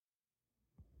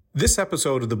This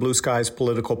episode of the Blue Skies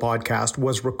Political Podcast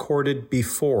was recorded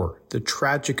before the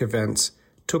tragic events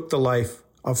took the life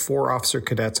of 4 officer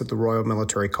cadets at the Royal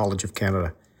Military College of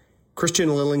Canada. Christian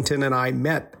Lillington and I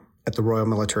met at the Royal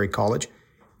Military College,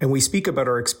 and we speak about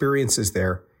our experiences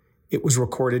there. It was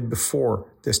recorded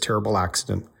before this terrible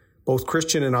accident. Both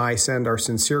Christian and I send our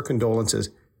sincere condolences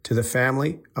to the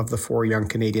family of the 4 young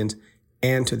Canadians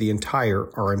and to the entire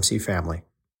RMC family.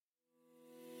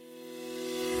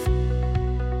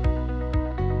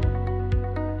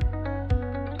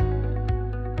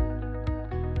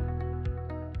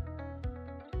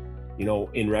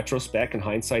 In retrospect, and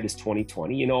hindsight is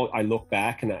 2020, I look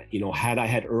back and, had I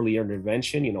had earlier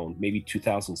intervention, maybe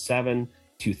 2007,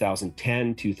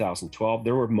 2010, 2012,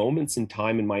 there were moments in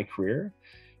time in my career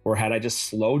where had I just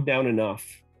slowed down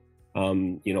enough,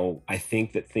 I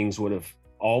think that things would have,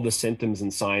 all the symptoms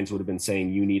and signs would have been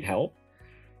saying, you need help.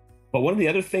 But one of the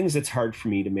other things that's hard for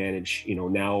me to manage,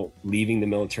 now leaving the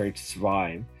military to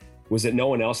survive, was that no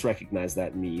one else recognized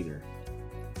that in me either.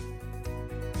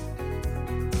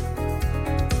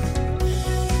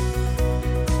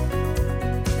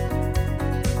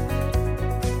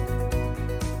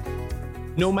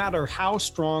 No matter how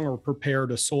strong or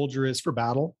prepared a soldier is for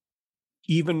battle,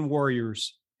 even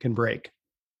warriors can break.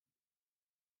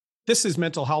 This is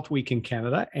Mental Health Week in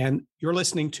Canada, and you're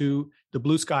listening to the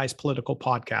Blue Skies Political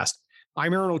Podcast.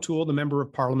 I'm Aaron O'Toole, the Member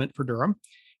of Parliament for Durham,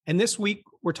 and this week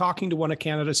we're talking to one of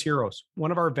Canada's heroes,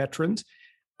 one of our veterans,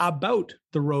 about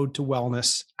the road to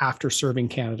wellness after serving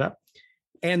Canada.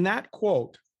 And that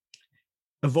quote,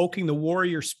 evoking the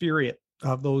warrior spirit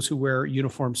of those who wear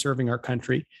uniform serving our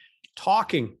country,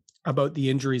 talking about the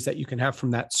injuries that you can have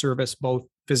from that service, both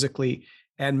physically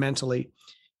and mentally,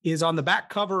 is on the back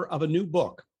cover of a new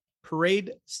book,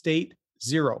 Parade State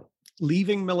Zero,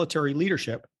 Leaving Military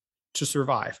Leadership to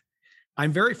Survive.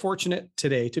 I'm very fortunate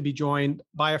today to be joined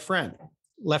by a friend,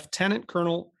 Lieutenant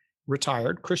Colonel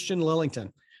retired Christian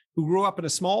Lillington, who grew up in a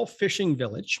small fishing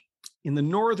village in the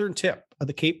northern tip of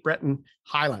the Cape Breton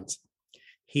Highlands.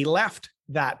 He left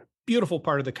that beautiful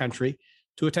part of the country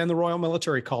to attend the Royal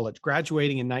Military College,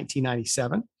 graduating in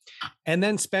 1997, and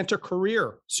then spent a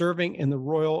career serving in the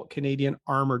Royal Canadian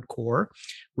Armoured Corps,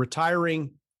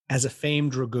 retiring as a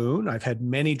famed dragoon. I've had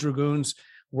many dragoons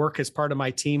work as part of my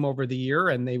team over the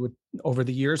years, and they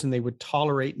would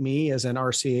tolerate me as an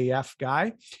RCAF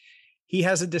guy. He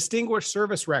has a distinguished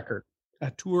service record, a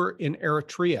tour in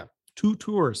Eritrea, 2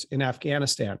 tours in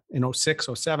Afghanistan in 2006,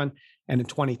 2007, and in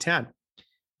 2010.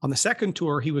 On the second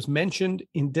tour, he was mentioned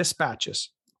in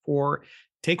dispatches for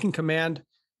taking command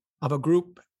of a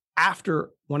group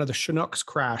after one of the Chinooks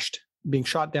crashed, being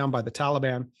shot down by the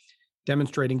Taliban,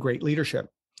 demonstrating great leadership.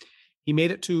 He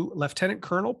made it to lieutenant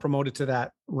colonel, promoted to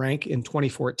that rank in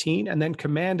 2014, and then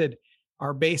commanded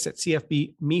our base at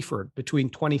CFB Meaford between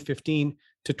 2015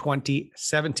 to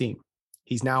 2017.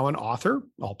 He's now an author.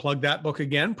 I'll plug that book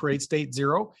again, Parade State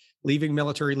Zero, Leaving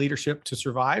Military Leadership to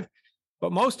Survive.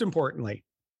 But most importantly,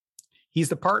 he's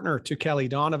the partner to Kelly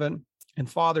Donovan and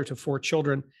father to 4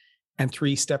 children and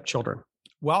 3 stepchildren.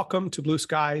 Welcome to Blue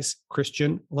Skies,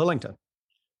 Christian Lillington.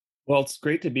 Well, it's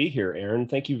great to be here, Aaron.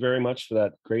 Thank you very much for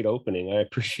that great opening. I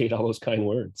appreciate all those kind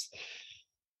words.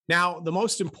 Now, the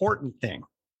most important thing,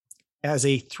 as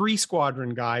a 3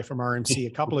 squadron guy from RMC,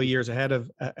 a couple of years ahead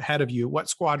of you, what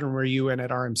squadron were you in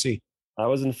at RMC? I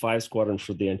was in 5 squadron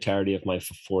for the entirety of my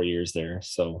 4 years there.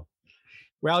 So,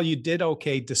 well, you did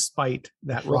okay despite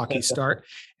that rocky start.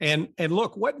 And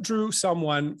look, what drew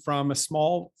someone from a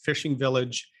small fishing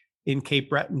village in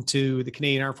Cape Breton to the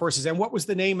Canadian Armed Forces? And what was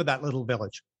the name of that little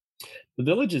village? The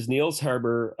village is Neils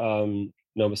Harbor,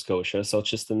 Nova Scotia. So it's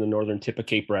just in the northern tip of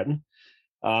Cape Breton.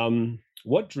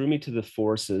 What drew me to the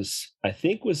forces, I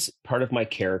think, was part of my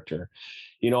character.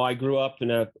 I grew up in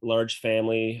a large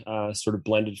family, sort of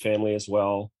blended family as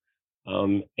well.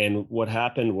 And what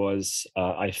happened was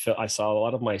I saw a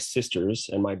lot of my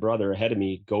sisters and my brother ahead of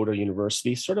me go to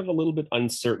university, sort of a little bit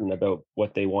uncertain about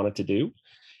what they wanted to do.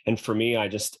 And for me, I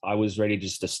was ready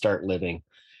just to start living.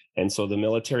 And so the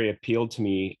military appealed to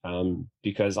me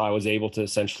because I was able to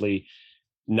essentially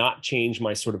not change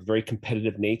my sort of very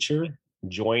competitive nature,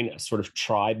 join a sort of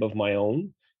tribe of my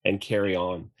own and carry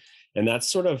on. And that's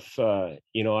sort of,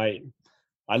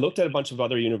 I looked at a bunch of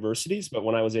other universities, but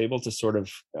when I was able to sort of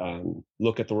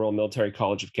look at the Royal Military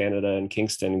College of Canada in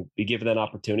Kingston, be given that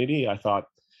opportunity, I thought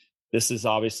this is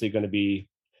obviously going to be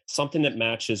something that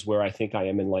matches where I think I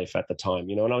am in life at the time.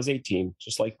 And I was 18,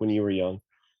 just like when you were young.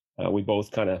 We both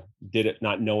kind of did it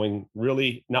not knowing,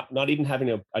 really, not even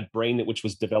having a brain which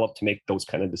was developed to make those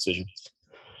kind of decisions.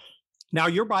 Now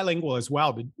you're bilingual as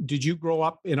well. Did you grow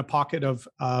up in a pocket of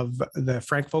the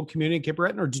Francophone community in Cape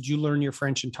Breton, or did you learn your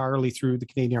French entirely through the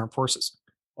Canadian Armed Forces?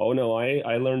 Oh no,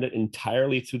 I learned it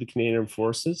entirely through the Canadian Armed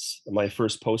Forces. My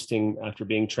first posting after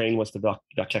being trained was to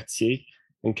Valcartier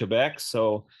in Quebec,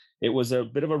 so it was a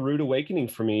bit of a rude awakening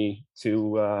for me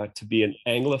to be an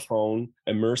Anglophone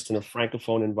immersed in a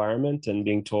Francophone environment and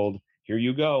being told, "Here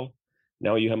you go,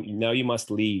 now you must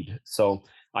lead." So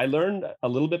I learned a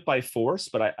little bit by force,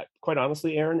 but I quite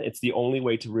honestly, Aaron, it's the only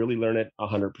way to really learn it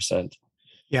 100%.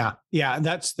 Yeah, yeah, and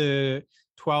that's the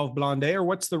 12 Blindés, or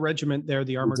what's the regiment there?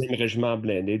 The armored Régiment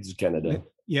Blindé du Canada.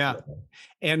 Yeah,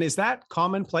 and is that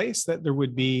commonplace that there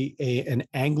would be an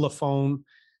Anglophone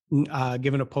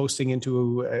given a posting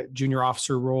into a junior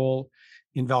officer role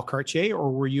in Valcartier,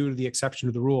 or were you the exception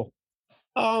to the rule?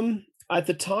 At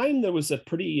the time, there was a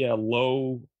pretty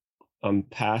low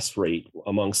pass rate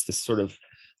amongst the sort of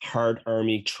hard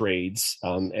army trades.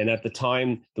 And at the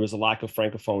time, there was a lack of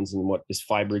Francophones in what is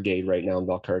 5 Brigade right now in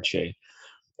Valcartier.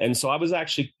 And so I was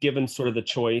actually given sort of the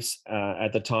choice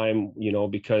at the time,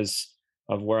 because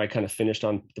of where I kind of finished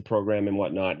on the program and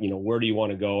whatnot, where do you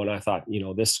want to go? And I thought,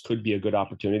 this could be a good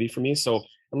opportunity for me. So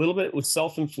a little bit was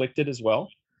self-inflicted as well,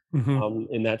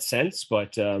 in that sense.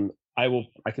 But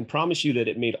I can promise you that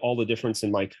it made all the difference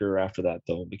in my career after that,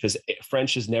 though, because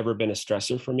French has never been a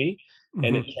stressor for me.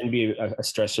 And it can be a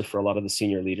stressor for a lot of the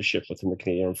senior leadership within the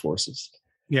Canadian Armed Forces.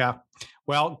 Yeah.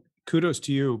 Well, kudos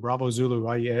to you. Bravo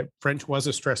Zulu. French was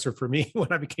a stressor for me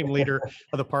when I became leader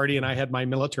of the party, and I had my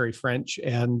military French.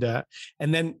 And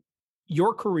then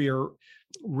your career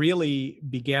really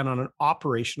began on an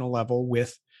operational level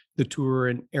with the tour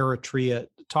in Eritrea.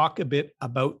 Talk a bit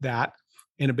about that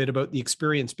and a bit about the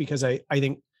experience, because I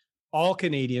think all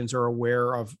Canadians are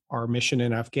aware of our mission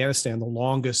in Afghanistan, the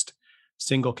longest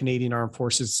single Canadian Armed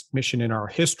Forces mission in our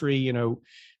history.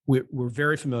 We're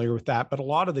very familiar with that, but a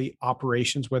lot of the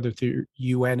operations, whether through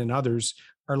UN and others,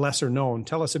 are lesser known.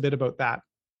 Tell us a bit about that.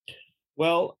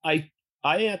 Well, I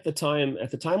at the time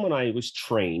when I was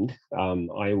trained,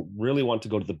 I really wanted to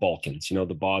go to the Balkans, the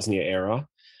Bosnia era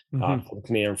for the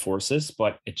Canadian Armed Forces.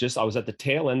 But I was at the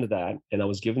tail end of that, and I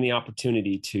was given the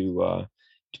opportunity to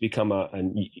become a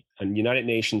United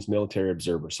Nations military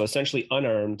observer. So essentially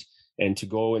unarmed, and to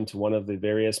go into one of the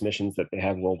various missions that they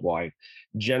have worldwide,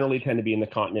 generally tend to be in the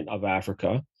continent of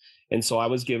Africa. And so I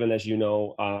was given, as you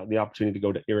know, the opportunity to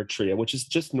go to Eritrea, which is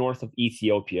just north of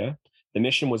Ethiopia. The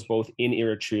mission was both in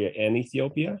Eritrea and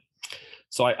Ethiopia.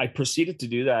 So I proceeded to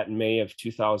do that in May of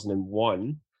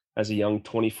 2001 as a young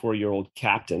 24-year-old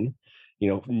captain,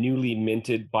 newly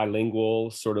minted,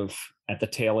 bilingual, sort of at the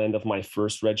tail end of my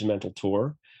first regimental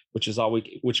tour,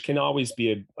 which can always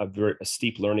be a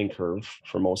steep learning curve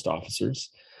for most officers.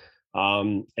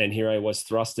 And here I was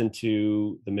thrust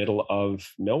into the middle of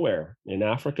nowhere in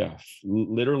Africa,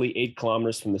 literally 8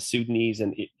 kilometers from the Sudanese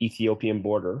and Ethiopian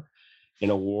border, in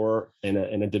a war, in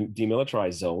a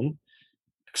demilitarized zone,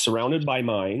 surrounded by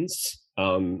mines,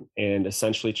 and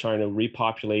essentially trying to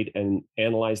repopulate and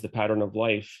analyze the pattern of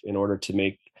life in order to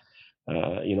make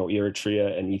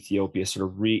Eritrea and Ethiopia sort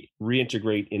of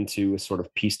reintegrate into a sort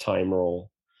of peacetime role.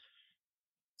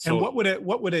 So, and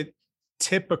what would a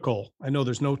typical? I know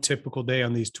there's no typical day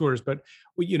on these tours, but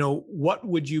what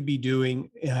would you be doing,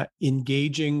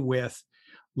 engaging with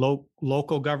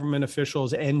local government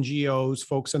officials, NGOs,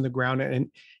 folks on the ground,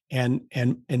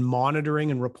 and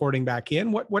monitoring and reporting back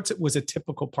in? What was a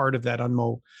typical part of that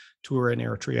UNMO tour in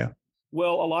Eritrea?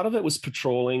 Well, a lot of it was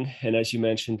patrolling, and as you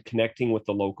mentioned, connecting with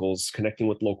the locals, connecting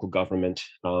with local government,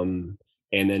 and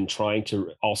then trying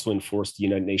to also enforce the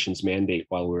United Nations mandate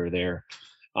while we were there.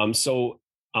 And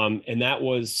that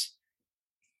was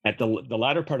at the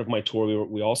latter part of my tour.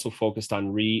 We also focused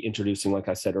on reintroducing, like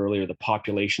I said earlier, the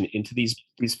population into these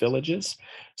villages.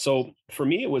 So for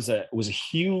me, it was a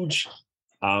huge,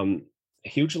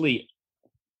 hugely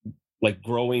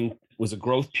growing. Was a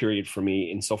growth period for me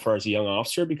insofar as a young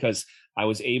officer, because I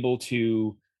was able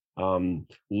to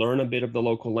learn a bit of the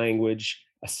local language,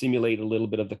 assimilate a little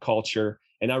bit of the culture,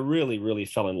 and I really, really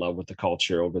fell in love with the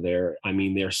culture over there. I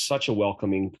mean, they're such a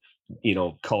welcoming,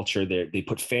 culture. They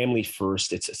put family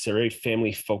first. It's a very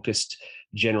family focused,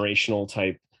 generational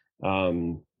type,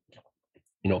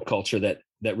 culture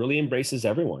that really embraces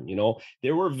everyone.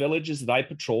 There were villages that I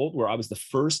patrolled where I was the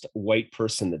first white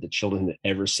person that the children had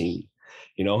ever seen.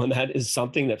 And that is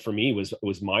something that for me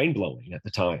was mind-blowing at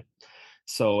the time.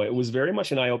 So it was very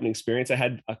much an eye-opening experience. I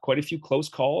had quite a few close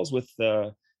calls with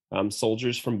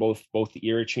soldiers from both the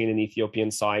Eritrean and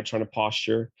Ethiopian side trying to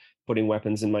posture, putting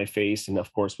weapons in my face. And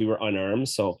of course, we were unarmed.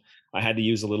 So I had to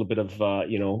use a little bit of,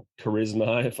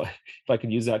 charisma, if I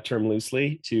could use that term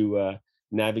loosely, to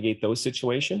navigate those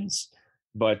situations.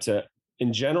 But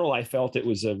in general, I felt it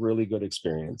was a really good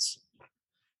experience.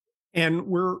 And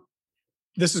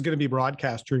this is going to be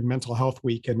broadcast during Mental Health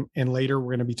Week. And later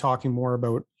we're going to be talking more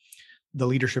about the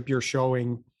leadership you're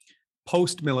showing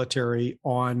post-military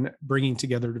on bringing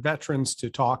together the veterans to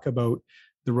talk about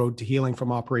the road to healing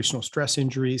from operational stress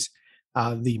injuries,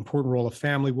 the important role of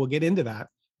family. We'll get into that.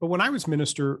 But when I was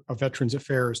Minister of Veterans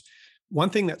Affairs, one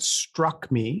thing that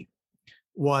struck me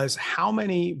was how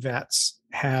many vets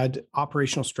had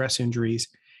operational stress injuries,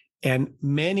 and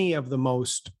many of the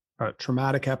most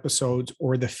traumatic episodes,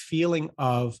 or the feeling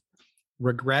of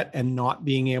regret and not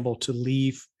being able to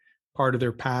leave part of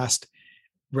their past,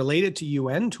 related to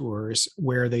UN tours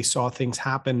where they saw things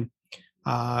happen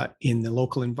in the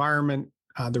local environment.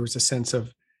 There was a sense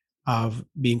of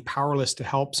being powerless to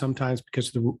help sometimes because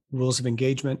of the rules of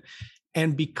engagement.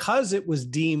 And because it was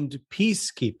deemed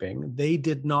peacekeeping, they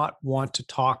did not want to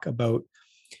talk about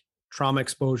trauma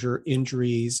exposure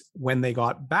injuries when they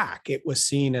got back. It was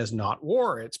seen as not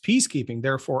war, it's peacekeeping.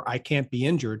 Therefore, I can't be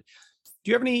injured.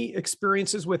 Do you have any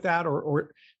experiences with that?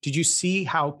 Or did you see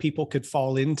how people could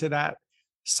fall into that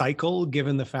cycle,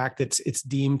 given the fact that it's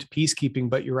deemed peacekeeping,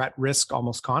 but you're at risk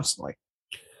almost constantly?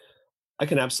 I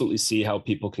can absolutely see how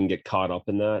people can get caught up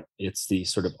in that. It's the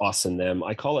sort of us and them.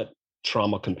 I call it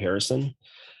trauma comparison.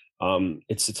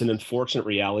 It's an unfortunate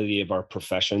reality of our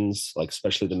professions, like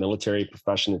especially the military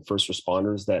profession and first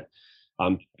responders, that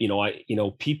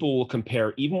people will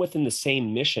compare, even within the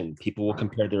same mission, people will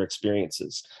compare their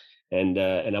experiences. And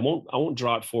I won't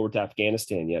draw it forward to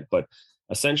Afghanistan yet, but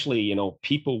essentially,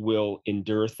 people will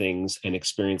endure things and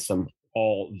experience them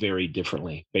all very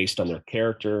differently based on their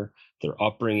character, their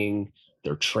upbringing,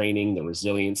 their training, their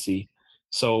resiliency.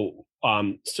 So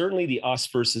certainly the us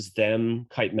versus them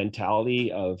type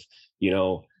mentality of, you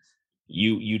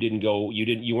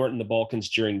weren't in the Balkans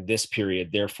during this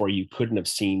period, therefore you couldn't have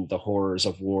seen the horrors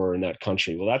of war in that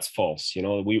country. Well, that's false.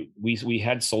 We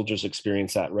had soldiers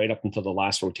experience that right up until the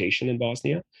last rotation in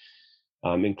Bosnia,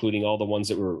 including all the ones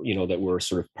that were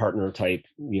sort of partner type,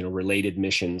 related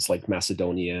missions like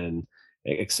Macedonia and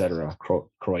et cetera,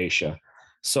 Croatia.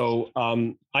 So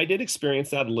I did experience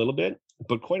that a little bit,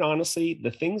 but quite honestly,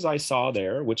 the things I saw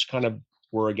there, which kind of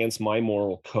were against my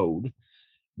moral code,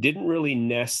 didn't really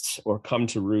nest or come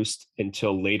to roost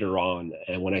until later on.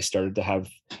 And when I started to have,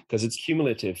 because it's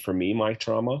cumulative for me, my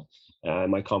trauma,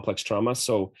 my complex trauma.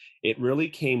 So it really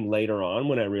came later on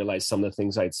when I realized some of the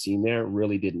things I'd seen there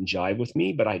really didn't jive with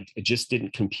me, but it just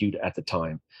didn't compute at the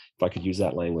time, if I could use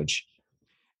that language.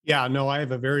 Yeah, no, I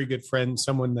have a very good friend,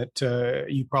 someone that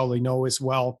you probably know as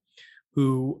well,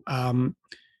 who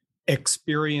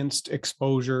experienced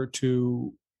exposure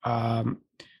to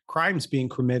crimes being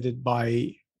committed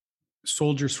by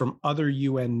soldiers from other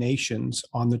UN nations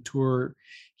on the tour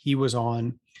he was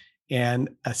on, and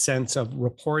a sense of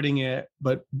reporting it,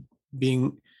 but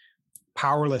being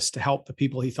powerless to help the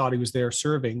people he thought he was there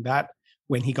serving. That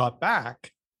when he got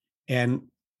back and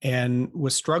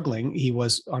was struggling, he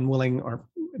was unwilling, or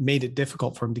made it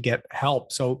difficult for him to get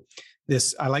help. So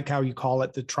I like how you call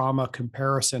it the trauma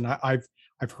comparison. I've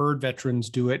heard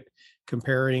veterans do it,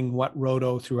 comparing what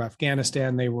roto through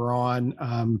Afghanistan they were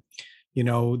on,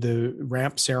 the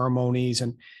ramp ceremonies,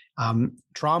 and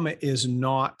trauma is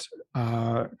not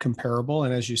comparable.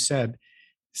 And as you said,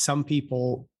 some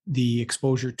people, the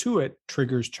exposure to it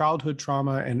triggers childhood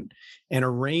trauma and a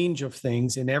range of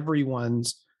things in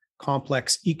everyone's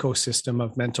complex ecosystem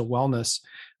of mental wellness.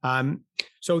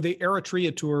 So the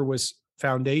Eritrea tour was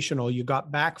foundational. You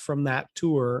got back from that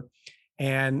tour,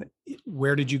 and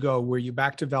where did you go? Were you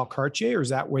back to Valcartier, or is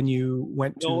that when you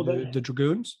went to the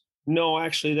Dragoons? No,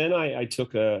 actually, then I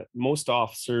took most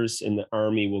officers in the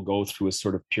Army will go through a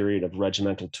sort of period of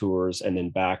regimental tours and then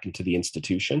back into the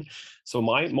institution. So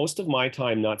most of my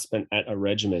time not spent at a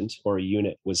regiment or a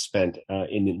unit was spent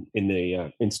in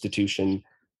the institution,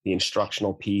 the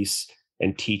instructional piece,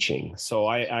 and teaching. So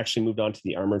I actually moved on to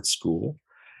the Armored School.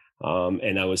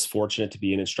 And I was fortunate to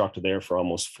be an instructor there for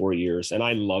almost 4 years. And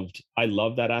I loved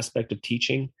that aspect of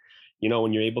teaching.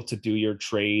 When you're able to do your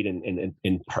trade and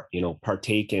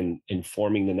partake in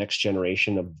forming the next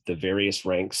generation of the various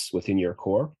ranks within your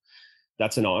corps,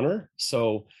 that's an honor.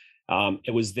 So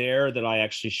it was there that I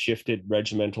actually shifted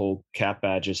regimental cap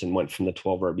badges and went from the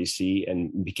 12 RBC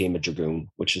and became a Dragoon,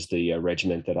 which is the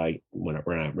regiment that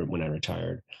when I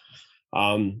retired.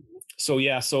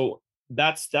 So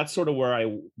that's sort of where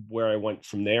I went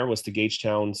from there, was to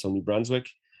Gagetown, so New Brunswick.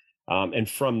 And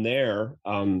from there,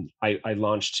 I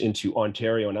launched into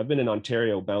Ontario, and I've been in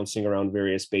Ontario bouncing around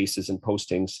various bases and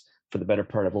postings for the better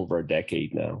part of over a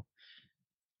decade now.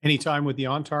 Any time with the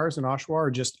ONTARS and Oshawa,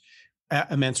 or just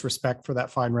immense respect for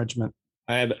that fine regiment?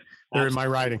 I have They're in my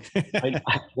riding. I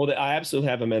absolutely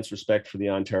have immense respect for the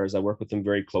Ontars. I work with them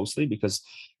very closely because,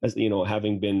 as you know,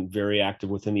 having been very active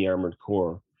within the Armored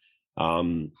Corps,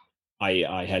 um,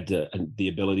 I had the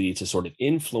ability to sort of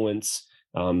influence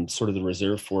sort of the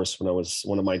reserve force when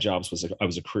one of my jobs was I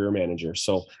was a career manager.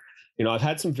 So, you know, I've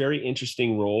had some very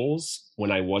interesting roles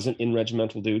when I wasn't in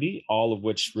regimental duty, all of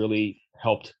which really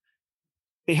helped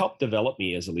develop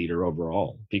me as a leader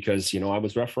overall, because, you know, I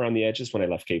was rough around the edges when I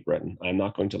left Cape Breton. I'm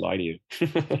not going to lie to you.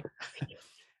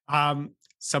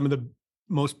 Some of the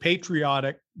most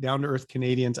patriotic, down-to-earth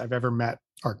Canadians I've ever met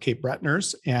are Cape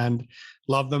Bretoners, and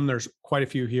love them. There's quite a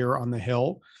few here on the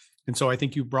Hill. And so I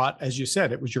think you brought, as you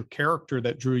said, it was your character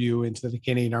that drew you into the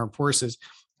Canadian Armed Forces.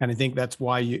 And I think that's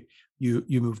why you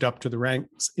moved up to the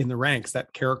ranks,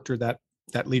 that character, that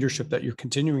leadership that you're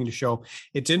continuing to show.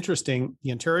 It's interesting,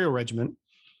 the Ontario Regiment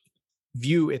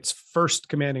view its first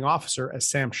commanding officer as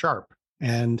Sam Sharp.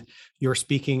 And you're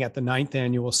speaking at the 9th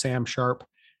annual Sam Sharp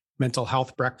Mental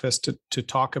Health Breakfast to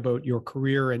talk about your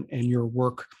career and your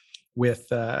work with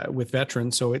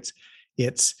veterans. So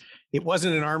it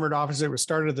wasn't an armored officer. It was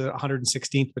started at the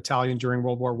 116th Battalion during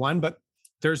World War I, but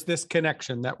there's this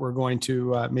connection that we're going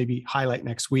to maybe highlight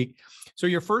next week. So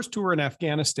your first tour in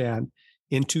Afghanistan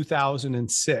in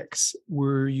 2006,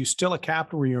 were you still a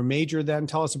captain? Were you a major then?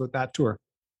 Tell us about that tour.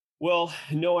 Well,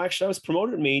 no, actually, I was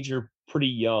promoted major pretty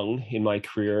young in my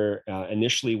career.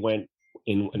 Initially went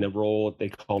in a role they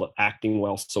call it acting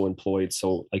while so employed.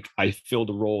 So like I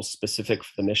filled a role specific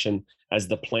for the mission as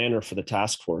the planner for the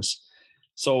task force.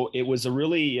 So it was a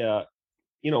really, it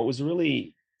was a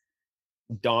really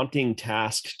daunting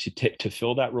task to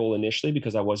fill that role initially,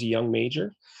 because I was a young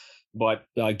major. But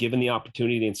given the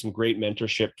opportunity and some great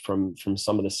mentorship from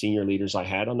some of the senior leaders I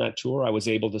had on that tour, I was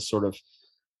able to sort of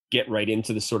get right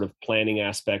into the sort of planning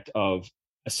aspect of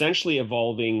essentially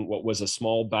evolving what was a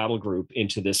small battle group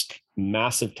into this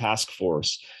massive task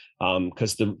force.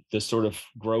 Because the sort of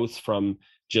growth from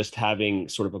just having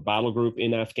sort of a battle group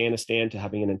in Afghanistan to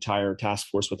having an entire task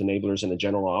force with enablers and a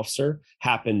general officer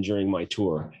happened during my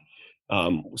tour.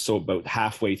 So about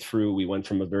halfway through, we went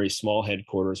from a very small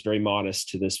headquarters, very modest,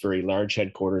 to this very large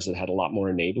headquarters that had a lot more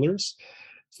enablers.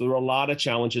 So there were a lot of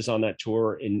challenges on that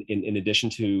tour. In addition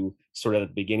to sort of at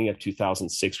the beginning of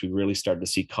 2006, we really started to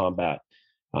see combat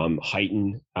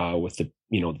heighten with the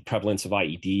prevalence of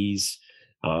IEDs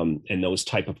and those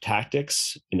type of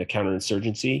tactics in the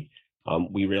counterinsurgency.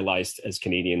 We realized as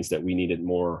Canadians that we needed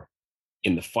more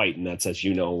in the fight, and that's, as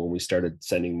you know, when we started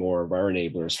sending more of our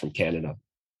enablers from Canada.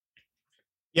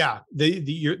 Yeah,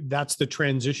 that's the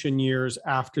transition years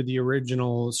after the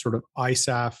original sort of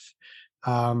ISAF.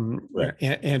 Right.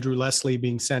 Andrew Leslie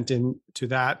being sent in to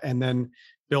that, and then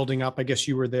building up. I guess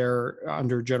you were there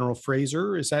under General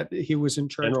Fraser. Is that he was in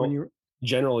charge when you were?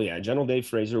 General Dave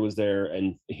Fraser was there,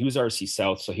 and he was RC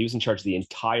South, so he was in charge of the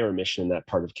entire mission in that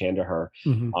part of Kandahar.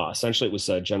 Mm-hmm. Essentially, it was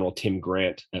General Tim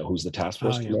Grant, who's the task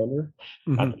force commander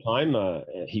at the time.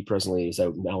 He presently is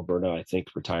out in Alberta, I think,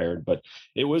 retired. But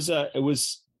it was a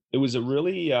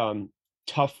really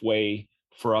tough way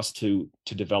for us to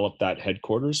develop that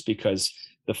headquarters, because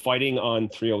the fighting on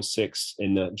 306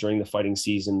 during the fighting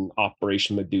season,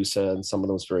 Operation Medusa, and some of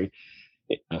those very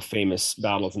famous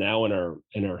battles now in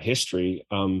our history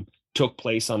took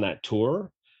place on that tour.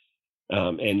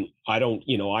 And I don't,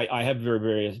 I have very,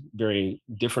 very, very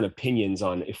different opinions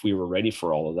on if we were ready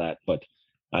for all of that. But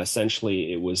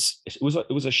essentially, it was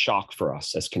a shock for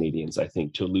us as Canadians, I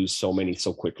think, to lose so many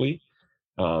so quickly.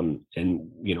 And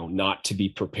not to be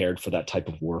prepared for that type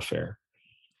of warfare.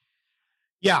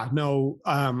 Yeah, no,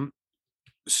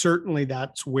 certainly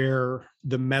that's where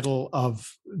the mettle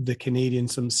of the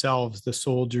Canadians themselves, the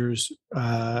soldiers,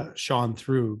 shone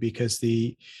through, because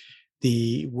the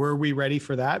were we ready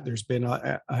for that? There's been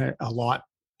a lot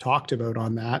talked about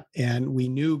on that, and we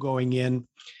knew going in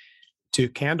to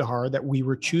Kandahar that we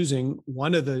were choosing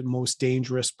one of the most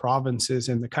dangerous provinces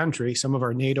in the country. Some of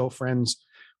our NATO friends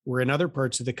were in other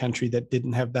parts of the country that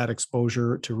didn't have that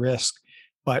exposure to risk.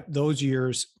 But those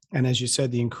years, and as you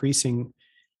said, the increasing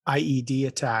IED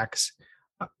attacks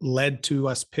led to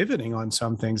us pivoting on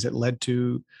some things. It led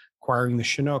to acquiring the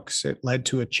Chinooks. It led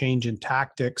to a change in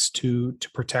tactics to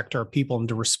protect our people and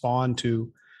to respond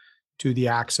to the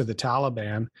acts of the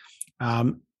Taliban.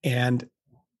 And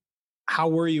how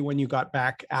were you when you got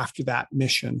back after that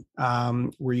mission?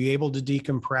 Were you able to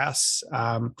decompress?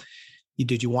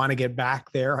 Did you want to get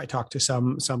back there? I talked to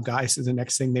some guys, so the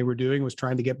next thing they were doing was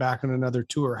trying to get back on another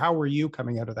tour. How were you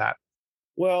coming out of that?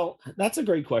 Well, that's a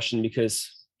great question,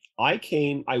 because I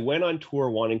went on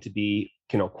tour wanting to be,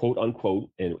 quote unquote,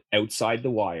 and outside the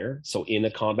wire, so in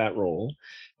a combat role,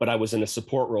 but I was in a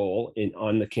support role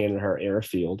on the Kandahar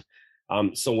airfield.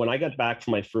 So when I got back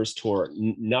from my first tour,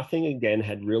 nothing again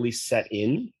had really set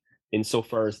in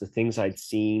insofar as the things I'd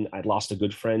seen. I'd lost a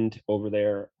good friend over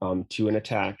there to an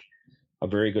attack, a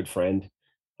very good friend.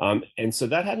 And so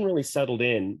that hadn't really settled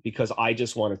in because I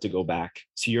just wanted to go back.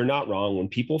 So you're not wrong. When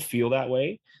people feel that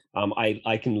way,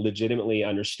 I can legitimately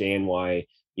understand why,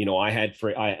 I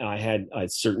had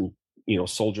certain,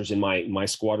 soldiers in my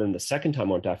squadron the second time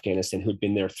I went to Afghanistan who'd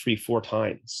been there 3-4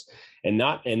 times and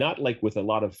not like with a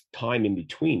lot of time in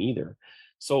between either.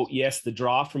 So yes, the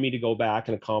draw for me to go back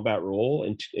in a combat role,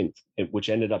 which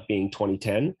ended up being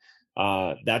 2010,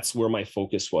 that's where my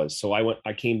focus was. So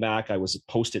I came back, I was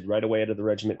posted right away out of the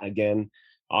regiment again,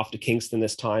 off to Kingston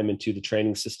this time into the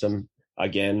training system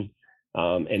again,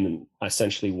 and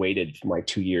essentially waited my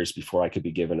 2 years before I could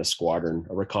be given a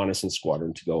reconnaissance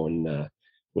squadron to go in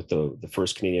with the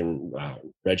 1st Canadian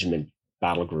Regiment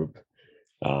Battle Group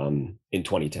in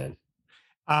 2010.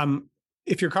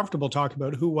 If you're comfortable talking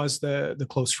about who was the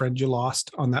close friend you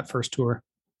lost on that first tour.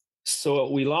 So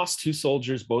we lost 2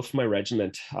 soldiers, both from my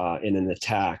regiment, in an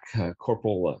attack.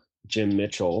 Corporal Jim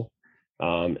Mitchell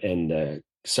and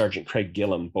Sergeant Craig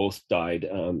Gillum both died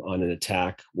on an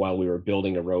attack while we were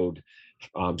building a road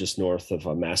just north of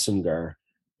Masumgar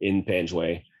in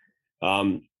Panjwai.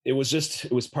 It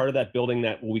was part of that building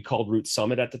that we called Route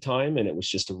Summit at the time, and it was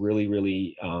just a really,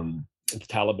 really the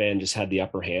Taliban just had the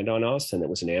upper hand on us, and it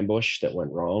was an ambush that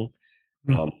went wrong,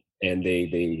 and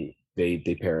they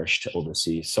perished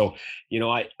overseas. So,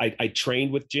 I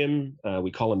trained with Jim. We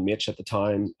call him Mitch at the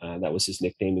time. That was his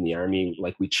nickname in the Army.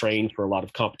 Like, we trained for a lot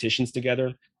of competitions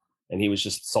together, and he was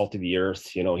just salt of the earth.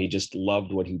 He just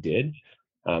loved what he did.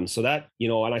 So that,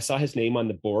 and I saw his name on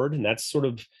the board, and that's sort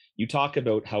of, you talk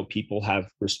about how people have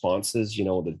responses,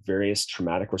 the various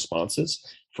traumatic responses.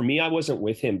 For me, I wasn't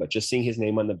with him, but just seeing his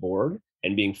name on the board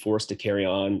and being forced to carry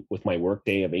on with my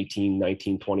workday of 18,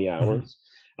 19, 20 hours,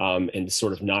 and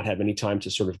sort of not have any time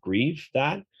to sort of grieve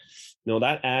that,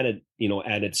 that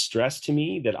added stress to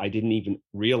me that I didn't even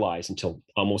realize until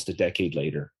almost a decade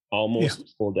later, a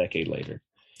full decade later.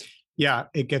 Yeah,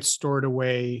 it gets stored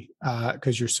away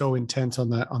because you're so intense on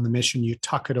the mission. You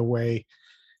tuck it away,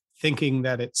 thinking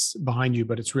that it's behind you,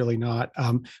 but it's really not.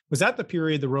 Was that the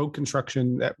period, the road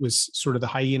construction that was sort of the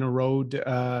Hyena Road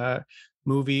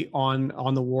movie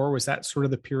on the war? Was that sort of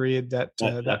the period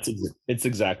it's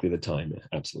exactly the time?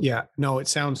 Absolutely. Yeah, no, it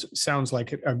sounds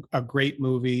like a great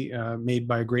movie made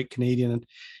by a great Canadian. And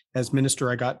as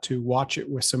minister, I got to watch it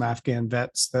with some Afghan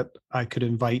vets that I could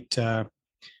invite.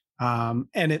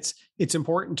 And it's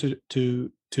important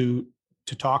to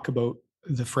talk about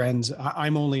the friends.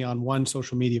 I'm only on one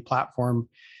social media platform,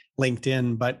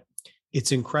 LinkedIn, but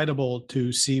it's incredible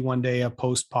to see one day a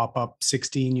post pop up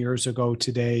 16 years ago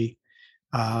today.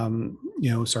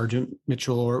 Sergeant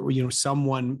Mitchell or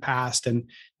someone passed, and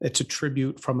it's a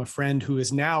tribute from a friend who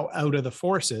is now out of the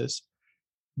forces,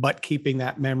 but keeping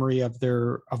that memory of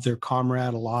their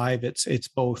comrade alive. It's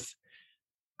both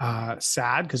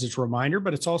sad because it's a reminder,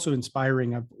 but it's also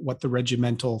inspiring of what the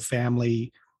regimental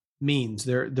family means.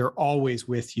 They're always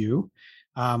with you.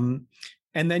 And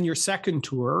then your second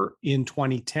tour in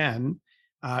 2010,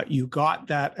 you got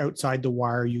that outside the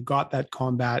wire, you got that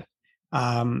combat.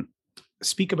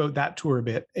 Speak about that tour a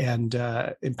bit and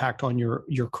impact on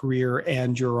your career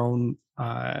and your own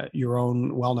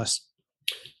wellness.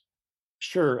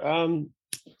 Sure.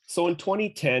 So in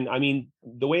 2010,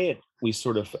 the way we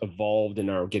sort of evolved in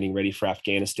our getting ready for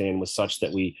Afghanistan was such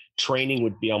that training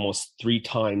would be almost 3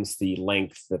 times the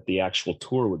length that the actual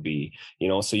tour would be,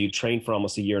 so you train for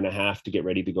almost a year and a half to get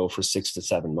ready to go for 6 to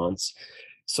 7 months.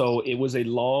 So it was a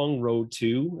long road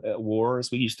to war,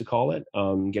 as we used to call it,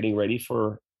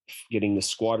 getting the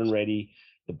squadron ready,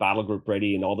 the battle group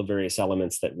ready, and all the various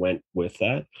elements that went with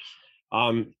that.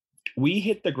 We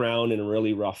hit the ground in a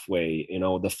really rough way.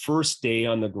 The first day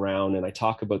on the ground, and I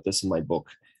talk about this in my book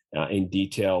in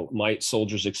detail, my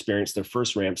soldiers experienced their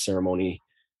first ramp ceremony,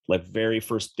 like very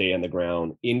first day on the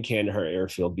ground in Kandahar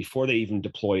airfield before they even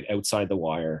deployed outside the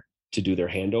wire to do their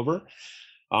handover.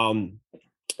 And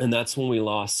that's when we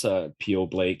lost P.O.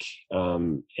 Blake.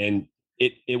 And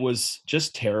it was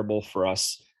just terrible for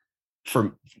us.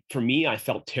 For me, I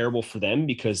felt terrible for them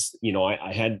because,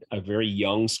 I had a very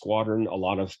young squadron, a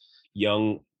lot of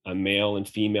young male and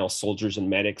female soldiers and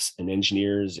medics and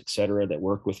engineers, et cetera, that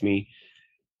work with me.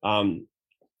 And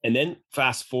then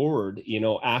fast forward,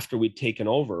 after we'd taken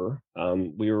over,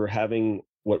 we were having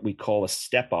what we call a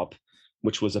step up,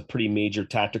 which was a pretty major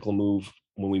tactical move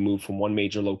when we moved from one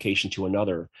major location to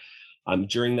another.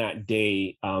 During that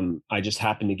day, I just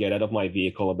happened to get out of my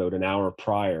vehicle about an hour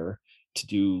prior to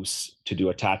do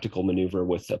a tactical maneuver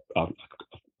with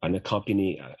an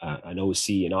OC,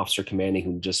 an officer commanding,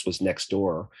 who just was next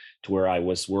door to where I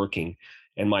was working,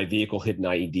 and my vehicle hit an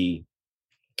IED,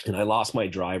 and I lost my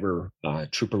driver,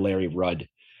 Trooper Larry Rudd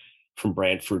from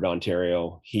Brantford,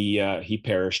 Ontario. He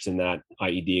perished in that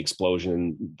IED explosion,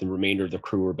 and the remainder of the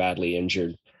crew were badly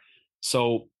injured.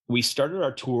 So we started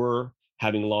our tour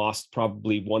having lost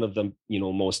probably one of the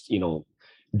most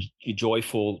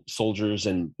joyful soldiers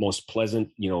and most pleasant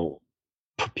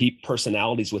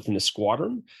personalities within the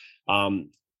squadron, and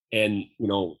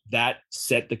that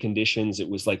set the conditions. It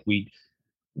was like we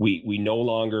no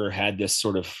longer had this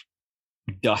sort of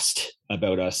dust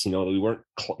about us. We weren't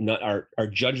our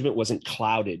judgment wasn't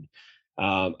clouded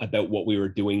about what we were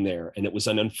doing there, and it was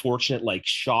an unfortunate, like,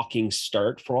 shocking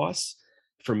start for us.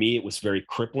 For me, it was very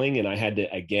crippling, and I had to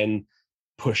again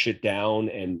push it down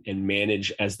and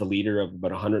manage as the leader of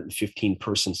about 115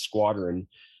 person squadron,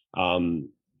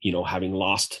 having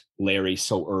lost Larry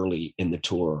so early in the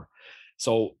tour.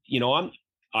 So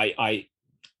I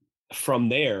from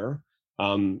there,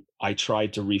 I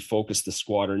tried to refocus the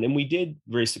squadron, and we did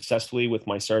very successfully with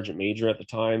my sergeant major at the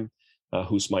time,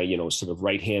 who's my sort of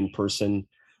right hand person,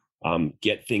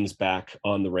 get things back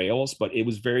on the rails. But it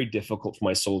was very difficult for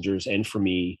my soldiers and for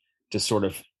me to sort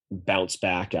of bounce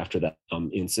back after that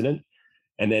incident.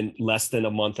 And then less than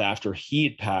a month after he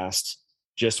had passed,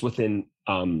 just within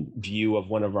view of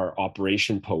one of our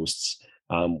operation posts,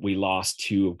 we lost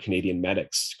two Canadian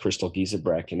medics, Crystal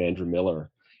Giesebrecht and Andrew Miller,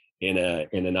 in an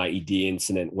IED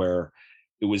incident where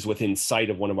it was within sight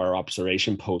of one of our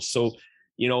observation posts. So,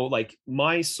 like,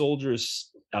 my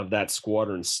soldiers of that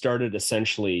squadron started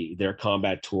essentially their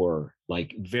combat tour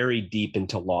like very deep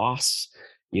into loss.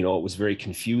 It was very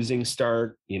confusing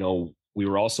start. We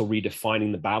were also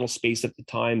redefining the battle space at the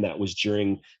time. That was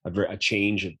during a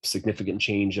significant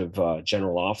change of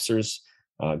general officers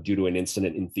due to an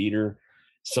incident in theater.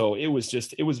 So it was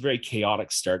a very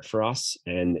chaotic start for us.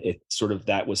 And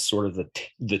that was sort of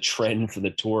the trend for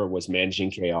the tour, was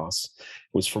managing chaos. It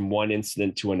was from one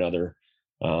incident to another,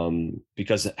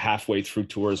 because halfway through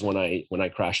tours when I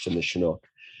crashed in the Chinook.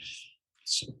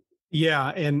 So. Yeah.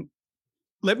 And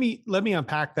let me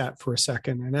unpack that for a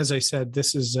second. And as I said,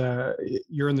 this is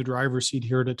you're in the driver's seat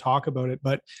here to talk about it.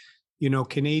 But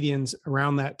Canadians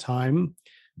around that time,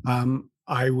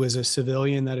 I was a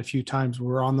civilian that a few times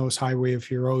were on those Highway of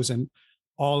Heroes, and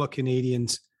all the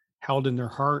Canadians held in their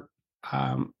heart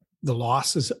the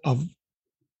losses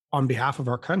on behalf of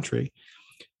our country.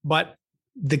 But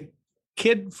the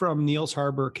kid from Neils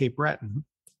Harbor, Cape Breton,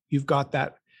 you've got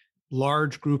that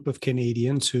large group of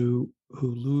Canadians who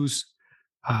lose,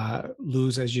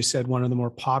 as you said, one of the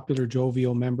more popular,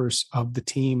 jovial members of the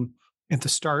team at the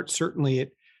start. Certainly,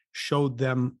 it showed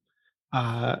them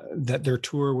that their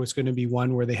tour was going to be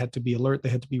one where they had to be alert, they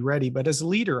had to be ready. But as a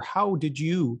leader, how did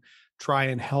you try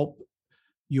and help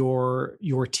your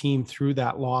team through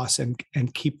that loss and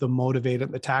keep them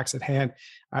motivated? The task at hand,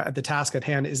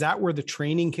 is that where the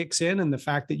training kicks in, and the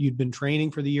fact that you'd been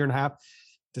training for the year and a half,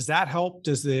 does that help?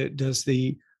 Does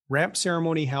the ramp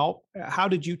ceremony help? How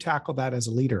did you tackle that as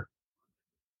a leader?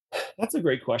 That's a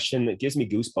great question. It gives me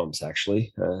goosebumps,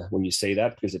 actually, when you say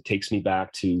that, because it takes me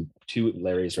back to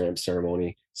Larry's ramp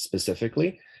ceremony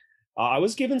specifically. I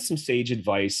was given some sage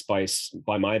advice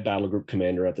by my battle group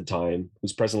commander at the time,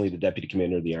 who's presently the deputy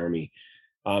commander of the Army.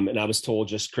 And I was told,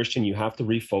 just, Christian, you have to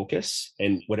refocus,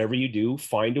 and whatever you do,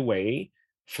 find a way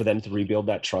for them to rebuild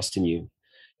that trust in you.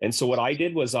 And so what I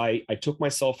did was I took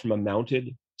myself from a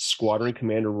mounted squadron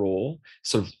commander role,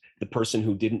 sort of the person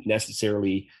who didn't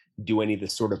necessarily do any of the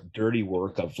sort of dirty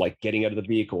work of like getting out of the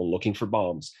vehicle and looking for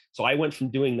bombs. So I went from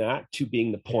doing that to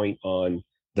being the point on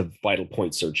the vital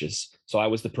point searches. So I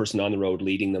was the person on the road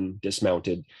leading them,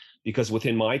 dismounted, because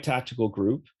within my tactical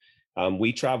group,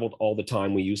 we traveled all the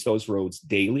time. We used those roads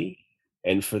daily.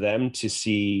 And for them to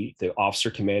see the officer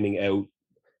commanding out,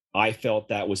 I felt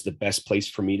that was the best place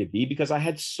for me to be, because I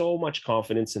had so much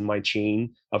confidence in my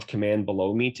chain of command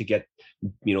below me to get,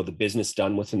 the business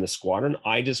done within the squadron.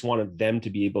 I just wanted them to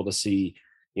be able to see,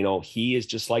 he is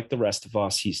just like the rest of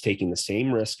us. He's taking the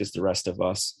same risk as the rest of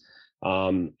us.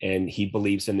 And he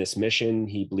believes in this mission.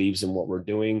 He believes in what we're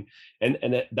doing.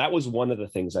 And that was one of the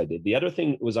things I did. The other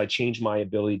thing was I changed my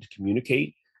ability to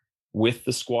communicate with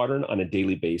the squadron on a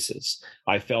daily basis.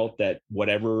 I felt that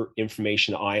whatever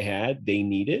information I had, they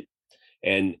needed.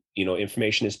 And,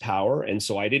 information is power. And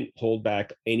so I didn't hold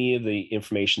back any of the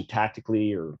information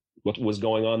tactically or what was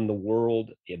going on in the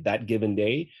world at that given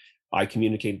day. I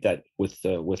communicated that with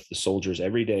the soldiers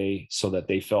every day, so that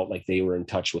they felt like they were in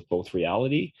touch with both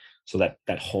reality So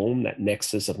that home, that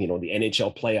nexus of, the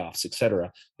NHL playoffs, et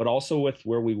cetera, but also with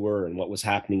where we were and what was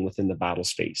happening within the battle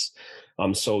space.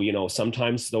 So,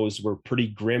 sometimes those were pretty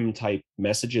grim type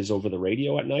messages over the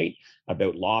radio at night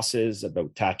about losses,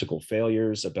 about tactical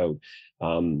failures, about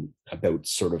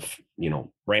sort of,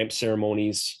 ramp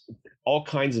ceremonies, all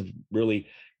kinds of really,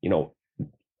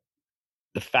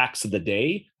 the facts of the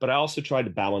day. But I also tried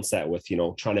to balance that with,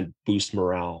 trying to boost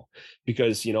morale,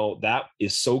 because, that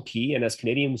is so key. And as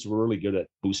Canadians, we're really good at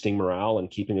boosting morale and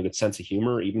keeping a good sense of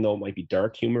humor, even though it might be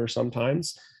dark humor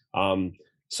sometimes.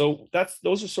 So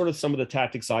those are sort of some of the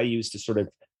tactics I use to sort of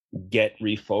get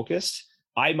refocused.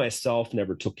 I myself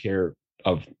never took care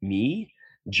of me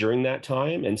during that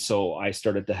time. And so I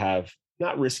started to have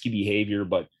not risky behavior,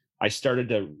 but I started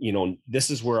to, this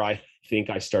is where I think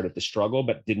I started to struggle,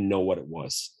 but didn't know what it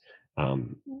was.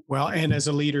 Well, and as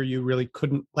a leader, you really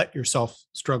couldn't let yourself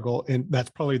struggle. And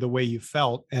that's probably the way you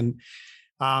felt. And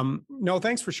no,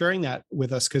 thanks for sharing that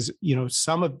with us, because,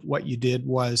 some of what you did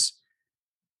was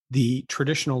the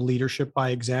traditional leadership by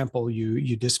example.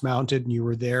 You dismounted and you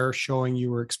were there showing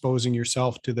you were exposing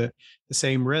yourself to the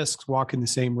same risks, walking the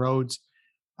same roads.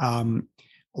 A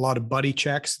lot of buddy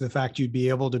checks, the fact you'd be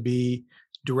able to be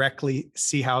directly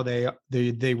see how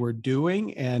they were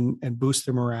doing and boost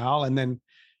their morale. And then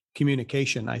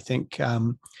communication, I think,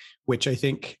 which I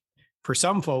think for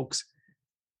some folks,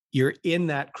 you're in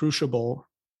that crucible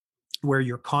where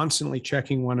you're constantly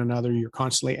checking one another,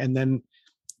 and then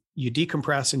you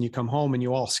decompress and you come home and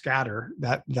you all scatter.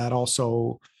 That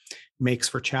also makes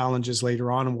for challenges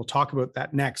later on. And we'll talk about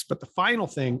that next. But the final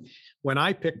thing, when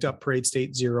I picked up Parade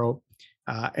State Zero,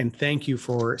 and thank you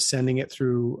for sending it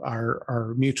through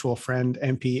our mutual friend,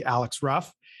 MP Alex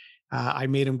Ruff. I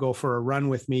made him go for a run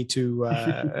with me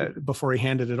before he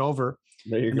handed it over.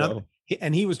 There you go.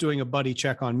 And he was doing a buddy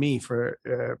check on me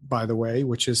by the way,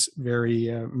 which is very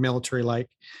military-like.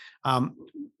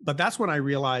 But that's when I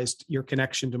realized your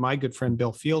connection to my good friend,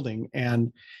 Bill Fielding,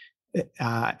 and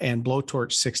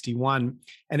Blowtorch 61.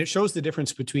 And it shows the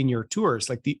difference between your tours.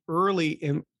 Like the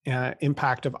early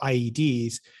impact of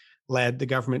IEDs led the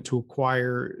government to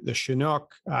acquire the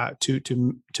Chinook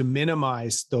to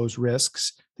minimize those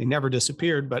risks. They never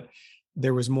disappeared, but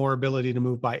there was more ability to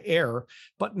move by air.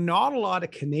 But not a lot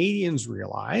of Canadians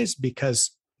realized,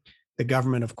 because the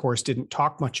government, of course, didn't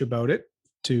talk much about it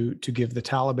to give the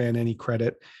Taliban any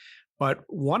credit. But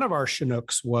one of our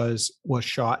Chinooks was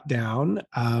shot down.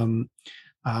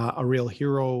 A real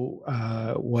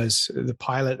hero was the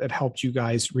pilot that helped you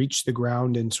guys reach the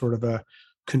ground in sort of a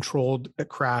controlled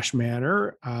crash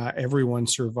manner. Everyone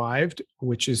survived,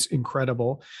 which is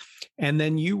incredible. And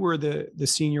then you were the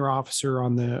senior officer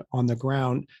on the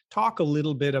ground. Talk a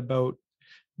little bit about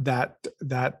that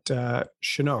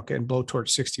Chinook and Blowtorch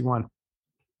 61.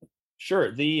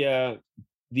 Sure.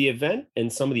 The event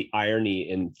and some of the irony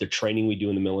in the training we do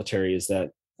in the military is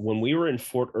that when we were in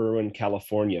Fort Irwin,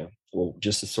 California, well,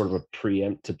 just as sort of a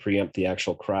preempt the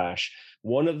actual crash,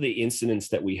 one of the incidents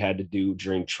that we had to do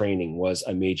during training was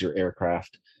a major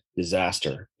aircraft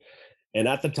disaster. And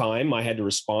at the time, I had to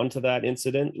respond to that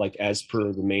incident, like as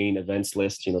per the main events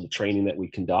list, the training that we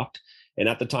conduct. And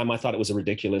at the time, I thought it was a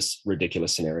ridiculous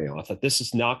scenario. I thought this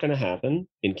is not going to happen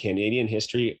in Canadian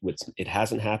history. It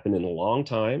hasn't happened in a long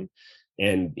time.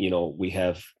 And, we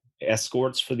have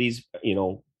escorts for these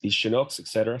Chinooks, et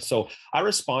cetera. So I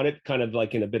responded kind of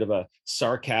like in a bit of a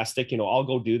sarcastic, I'll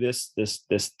go do this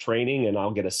training and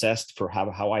I'll get assessed for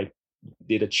how I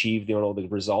did achieve, the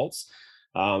results.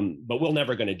 But we're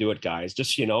never going to do it, guys.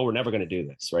 Just, we're never going to do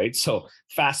this. Right. So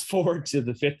fast forward to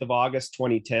the 5th of August,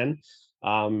 2010.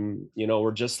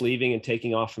 We're just leaving and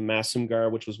taking off from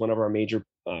Masumgar, which was one of our major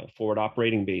forward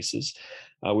operating bases.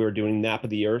 We were doing Nap of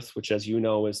the Earth, which, as you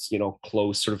know, is,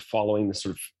 close, sort of following the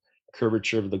sort of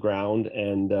curvature of the ground.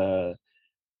 And,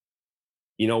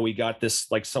 we got this,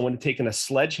 like someone had taken a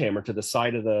sledgehammer to the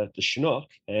side of the Chinook.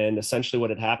 And essentially what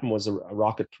had happened was a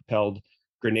rocket propelled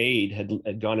grenade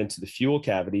had gone into the fuel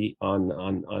cavity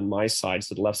on my side,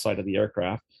 so the left side of the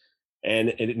aircraft, and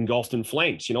it engulfed in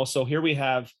flames. So here we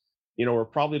have, we're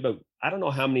probably about, I don't know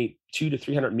how many, 200 to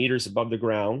 300 meters above the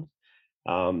ground,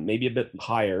 maybe a bit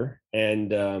higher,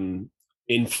 and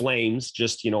in flames,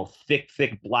 just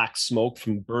thick black smoke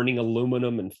from burning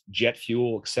aluminum and jet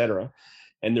fuel, etc.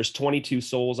 And there's 22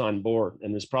 souls on board,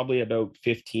 and there's probably about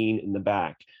 15 in the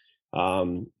back.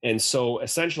 And so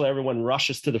essentially everyone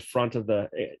rushes to the front of the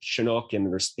Chinook,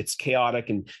 and it's chaotic,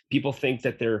 and people think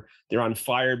that they're on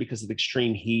fire because of the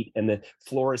extreme heat, and the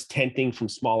floor is tenting from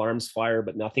small arms fire,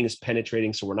 but nothing is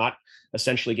penetrating. So we're not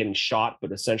essentially getting shot,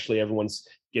 but essentially everyone's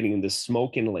getting this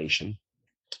smoke inhalation.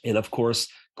 And of course,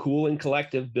 cool and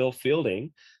collective Bill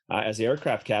Fielding as the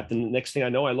aircraft captain. The next thing I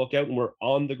know, I look out and we're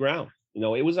on the ground.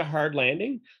 It was a hard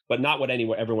landing, but not what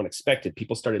everyone expected.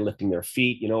 People started lifting their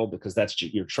feet, because that's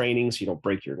your training, so you don't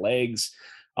break your legs.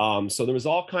 So there was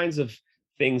all kinds of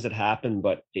things that happened,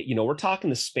 but we're talking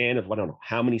the span of, I don't know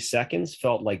how many seconds,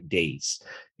 felt like days.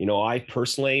 I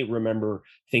personally remember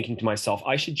thinking to myself,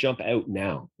 I should jump out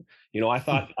now. I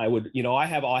thought I would, I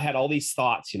had all these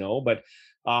thoughts, but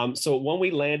so when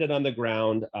we landed on the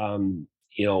ground,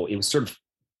 it was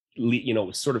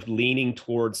sort of leaning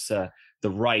towards the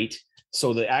right.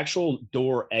 So the actual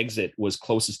door exit was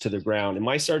closest to the ground. And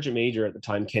my sergeant major at the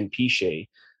time, Ken Pichet,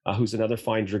 who's another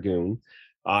fine dragoon,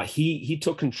 he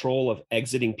took control of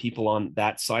exiting people on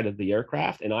that side of the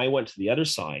aircraft, and I went to the other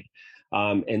side.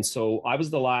 And so I was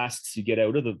the last to get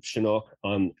out of the Chinook.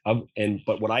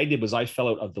 But what I did was I fell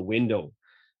out of the window.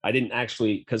 I didn't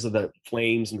actually, because of the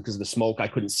flames and because of the smoke, I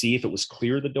couldn't see if it was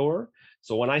clear the door.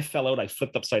 So when I fell out, I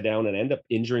flipped upside down and ended up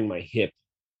injuring my hip.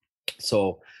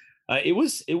 So it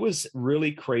was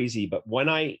really crazy. But when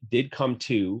I did come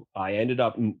to, I ended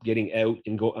up getting out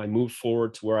and I moved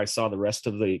forward to where I saw the rest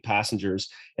of the passengers.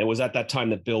 And it was at that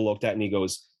time that Bill looked at me and he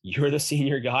goes, "You're the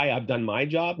senior guy. I've done my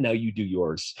job. Now you do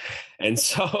yours." And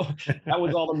so that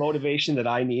was all the motivation that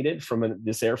I needed from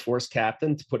this Air Force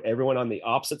captain to put everyone on the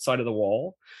opposite side of the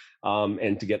wall,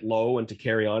 and to get low and to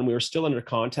carry on. We were still under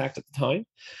contact at the time.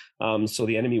 So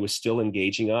the enemy was still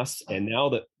engaging us. And now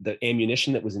that the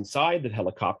ammunition that was inside the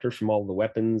helicopter from all the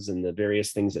weapons and the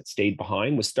various things that stayed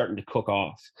behind was starting to cook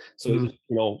off. So,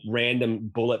 random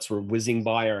bullets were whizzing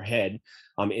by our head,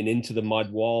 and into the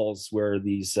mud walls where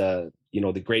these, the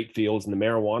grape fields and the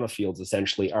marijuana fields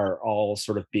essentially are all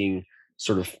sort of being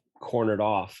cornered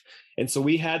off. And so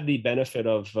we had the benefit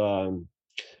of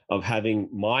having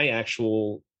my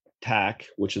actual TAC,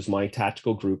 which is my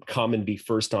tactical group, come and be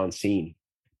first on scene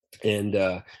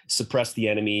and suppress the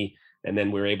enemy, and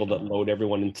then we were able to load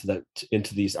everyone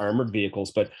into these armored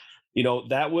vehicles. But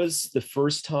that was the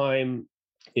first time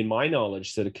in my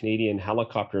knowledge that a Canadian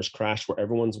helicopter has crashed where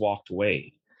everyone's walked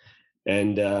away.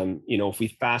 And if we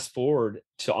fast forward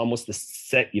to almost it's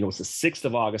the 6th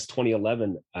of August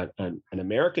 2011, an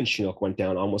American Chinook went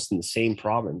down almost in the same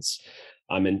province,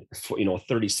 and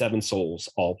 37 souls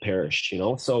all perished.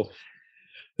 So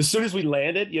as soon as we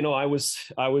landed, I was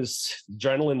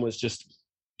adrenaline was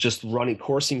just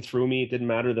coursing through me. It didn't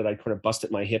matter that I kind of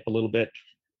busted my hip a little bit.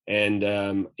 And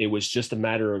it was just a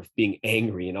matter of being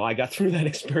angry. I got through that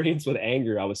experience with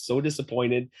anger. I was so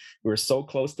disappointed. We were so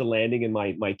close to landing in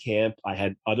my camp. I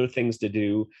had other things to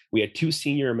do. We had 2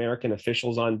 senior American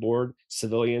officials on board,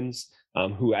 civilians,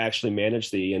 who actually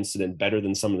managed the incident better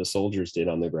than some of the soldiers did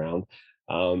on the ground.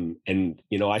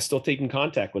 I still take in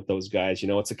contact with those guys.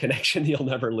 It's a connection you'll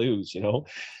never lose. Oh,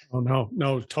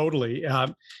 no, totally.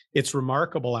 It's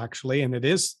remarkable, actually. And it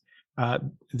is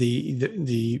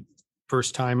the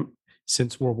first time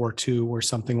since World War II where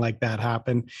something like that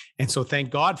happened. And so thank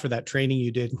God for that training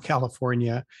you did in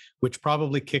California, which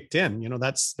probably kicked in.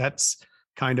 That's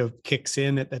kind of kicks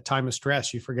in at that time of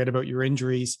stress. You forget about your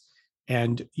injuries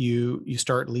and you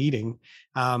start leading.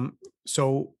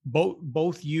 So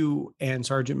both you and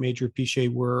Sergeant Major Pichet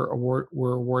were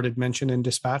awarded mention in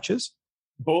dispatches?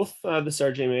 Both the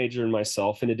Sergeant Major and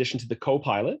myself, in addition to the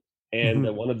co-pilot and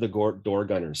one of the door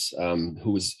gunners,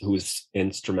 who was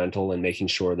instrumental in making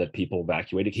sure that people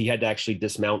evacuated. He had to actually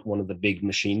dismount one of the big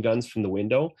machine guns from the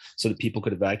window so that people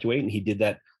could evacuate, and he did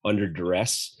that under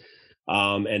duress.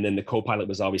 And then the co-pilot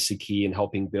was obviously key in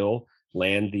helping Bill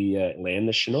land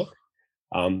the Chinook.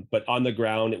 But on the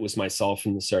ground, it was myself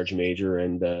and the Sergeant Major,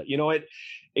 and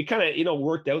it kind of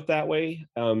worked out that way.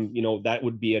 That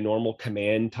would be a normal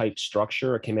command type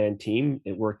structure, a command team.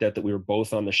 It worked out that we were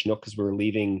both on the Chinook because we were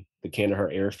leaving the Kandahar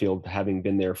airfield, having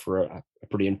been there for a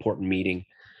pretty important meeting.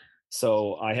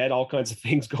 So I had all kinds of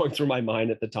things going through my mind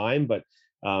at the time, but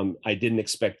I didn't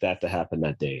expect that to happen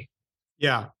that day.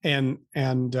 Yeah, and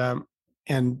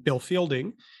Bill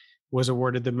Fielding was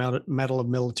awarded the Medal of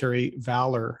Military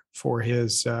Valor for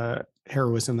his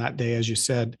heroism that day, as you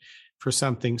said, for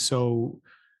something so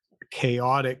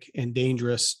chaotic and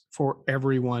dangerous for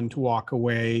everyone to walk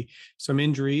away. Some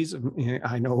injuries.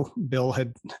 I know Bill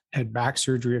had back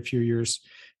surgery a few years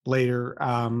later.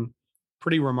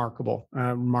 Pretty remarkable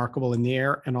in the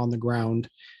air and on the ground.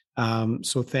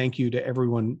 So thank you to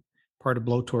everyone part of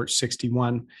Blowtorch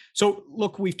 61. So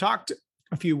look, we've talked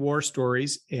a few war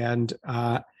stories, and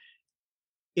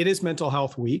it is Mental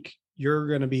Health Week. You're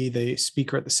going to be the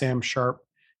speaker at the Sam Sharp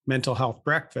Mental Health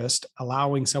Breakfast,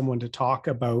 allowing someone to talk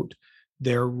about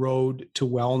their road to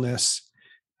wellness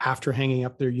after hanging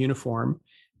up their uniform.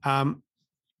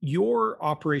 your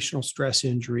operational stress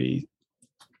injury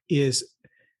is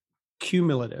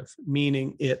cumulative,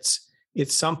 meaning it's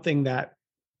something that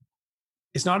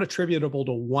is not attributable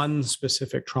to one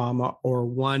specific trauma or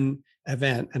one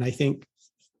event. And I think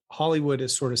Hollywood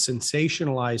has sort of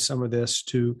sensationalized some of this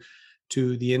to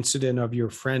the incident of your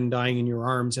friend dying in your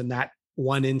arms, and that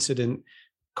one incident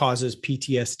causes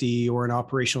PTSD or an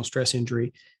operational stress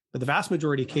injury. But the vast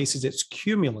majority of cases, it's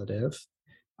cumulative.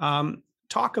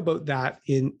 Talk about that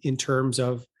in terms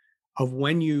of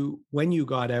when you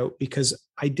got out, because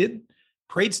I did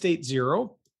Parade State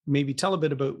Zero. Maybe tell a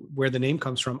bit about where the name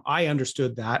comes from. I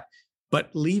understood that, but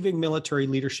leaving military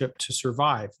leadership to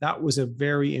survive, that was a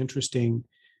very interesting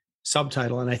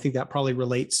subtitle. And I think that probably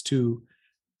relates to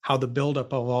how the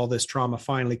buildup of all this trauma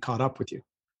finally caught up with you.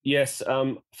 Yes.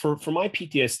 For my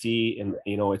PTSD and,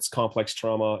 it's complex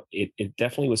trauma, it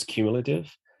definitely was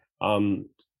cumulative.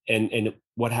 And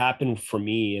what happened for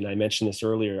me, and I mentioned this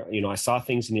earlier, I saw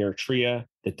things in Eritrea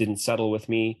that didn't settle with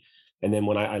me. And then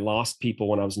when I lost people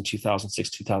when I was in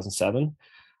 2006, 2007,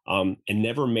 and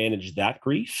never managed that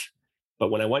grief.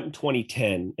 But when I went in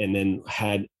 2010 and then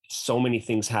had so many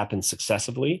things happen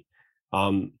successively,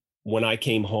 when I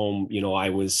came home, I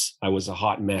was a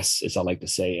hot mess, as I like to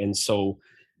say. And so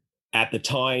at the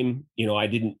time, I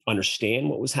didn't understand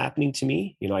what was happening to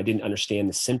me. I didn't understand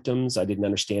the symptoms. I didn't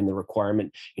understand the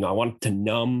requirement. I wanted to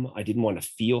numb. I didn't want to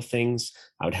feel things.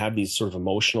 I would have these sort of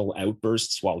emotional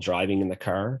outbursts while driving in the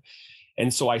car.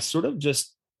 And so I sort of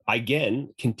just,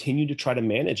 again, continue to try to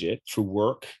manage it through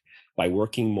work, by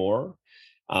working more.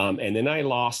 And then I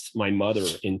lost my mother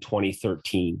in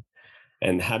 2013.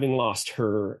 And having lost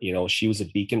her, she was a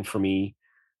beacon for me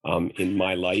in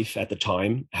my life at the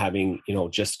time, having,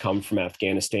 just come from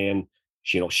Afghanistan.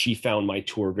 She found my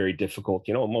tour very difficult,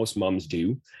 most moms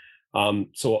do.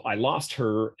 So I lost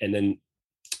her. And then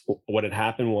what had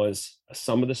happened was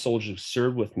some of the soldiers who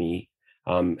served with me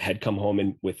had come home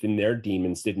and within their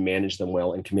demons didn't manage them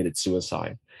well and committed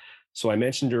suicide. So I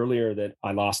mentioned earlier that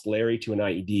I lost Larry to an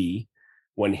IED.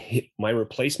 When my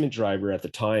replacement driver at the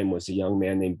time was a young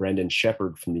man named Brendan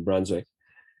Shepard from New Brunswick.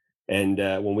 And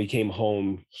when we came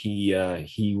home,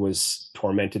 he was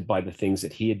tormented by the things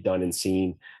that he had done and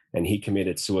seen, and he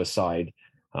committed suicide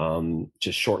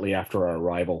just shortly after our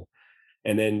arrival.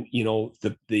 And then,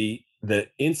 the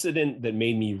incident that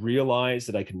made me realize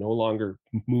that I could no longer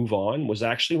move on was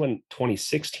actually when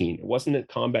 2016. It wasn't a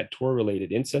combat tour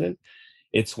related incident.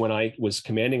 It's when I was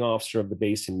commanding officer of the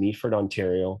base in Meaford,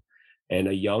 Ontario, and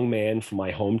a young man from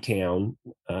my hometown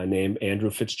named Andrew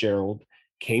Fitzgerald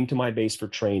came to my base for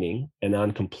training. And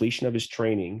on completion of his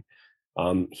training,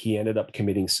 he ended up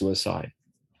committing suicide.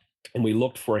 And we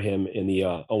looked for him in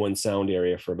the Owen Sound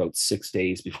area for about 6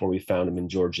 days before we found him in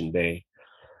Georgian Bay.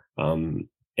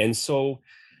 And so,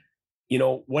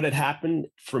 what had happened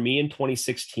for me in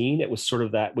 2016, it was sort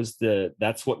of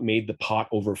that's what made the pot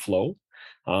overflow.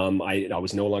 I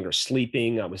was no longer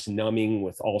sleeping. I was numbing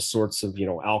with all sorts of,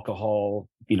 alcohol,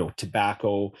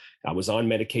 tobacco. I was on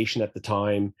medication at the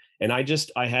time. And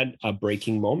I had a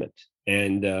breaking moment.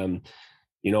 And,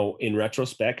 in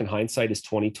retrospect, and hindsight is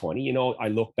 2020, I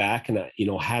look back and,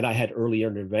 had I had earlier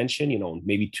intervention,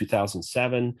 maybe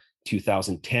 2007,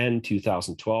 2010,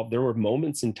 2012, there were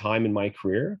moments in time in my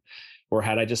career where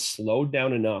had I just slowed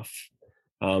down enough,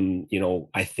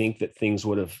 I think that things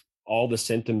would have, all the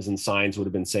symptoms and signs would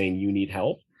have been saying you need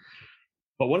help.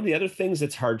 But one of the other things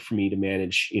that's hard for me to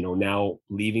manage, now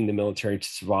leaving the military to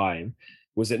survive,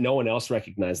 was that no one else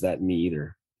recognized that in me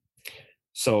either.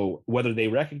 So whether they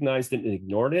recognized it and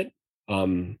ignored it,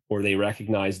 or they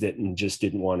recognized it and just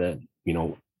didn't want to,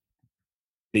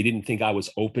 they didn't think I was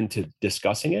open to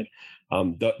discussing it.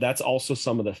 That's also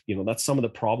some of the, that's some of the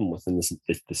problem within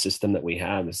the system that we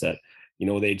have, is that,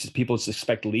 people just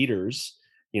expect leaders,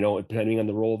 depending on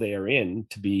the role they are in,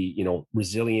 to be,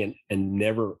 resilient and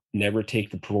never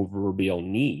take the proverbial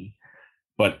knee.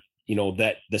 But,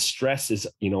 that the stress is,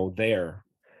 there,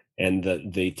 and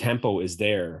the tempo is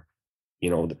there,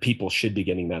 the people should be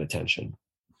getting that attention.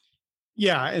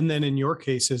 Yeah. And then in your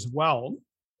case as well,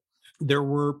 there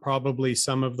were probably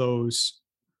some of those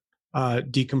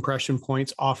decompression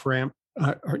points off ramp,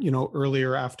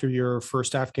 earlier after your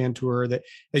first Afghan tour, that,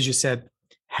 as you said,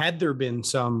 had there been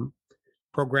some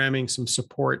programming, some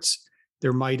supports,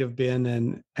 there might have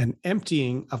been an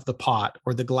emptying of the pot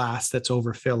or the glass that's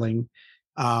overfilling,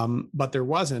 but there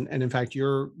wasn't. And in fact,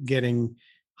 you're getting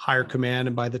higher command,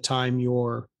 and by the time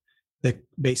you're the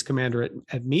base commander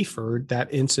at Meaford,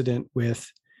 that incident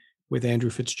with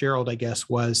Andrew Fitzgerald, I guess,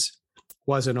 was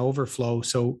an overflow.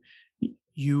 So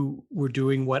you were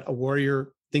doing what a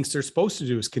warrior thinks they're supposed to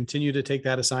do, is continue to take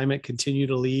that assignment, continue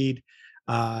to lead,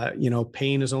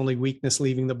 pain is only weakness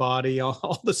leaving the body,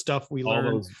 all the stuff we All learn.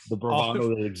 those, the bravado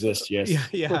that exists. Yeah, Yes.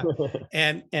 yeah.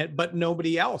 And but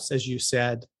nobody else, as you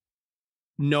said,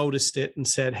 noticed it and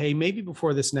said, hey, maybe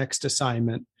before this next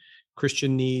assignment,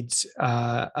 Christian needs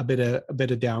a bit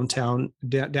of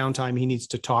downtime. He needs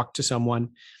to talk to someone.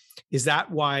 Is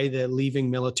that why the leaving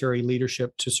military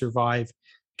leadership to survive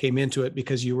came into it?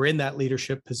 Because you were in that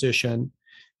leadership position,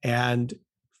 and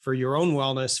for your own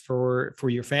wellness, for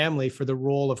your family, for the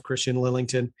role of Christian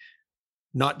Lillington,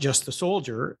 not just the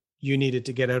soldier, you needed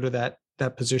to get out of that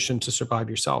position to survive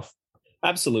yourself.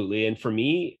 Absolutely. And for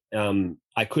me,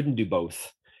 I couldn't do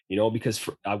both, because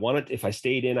I wanted, if I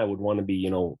stayed in, I would want to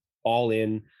be, all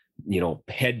in,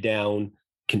 head down,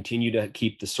 continue to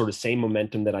keep the sort of same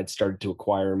momentum that I'd started to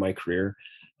acquire in my career.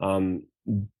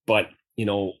 But,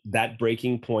 that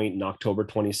breaking point in October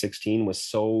 2016 was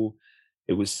so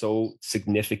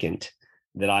significant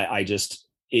that I just,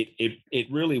 it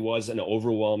really was an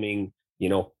overwhelming,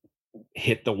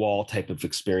 hit the wall type of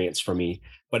experience for me.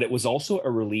 But it was also a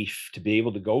relief to be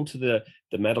able to go to the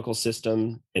medical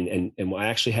system, and I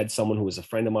actually had someone who was a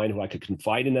friend of mine who I could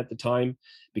confide in at the time,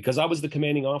 because I was the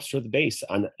commanding officer of the base,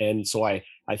 and so I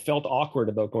felt awkward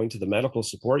about going to the medical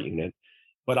support unit,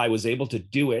 but I was able to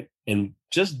do it. And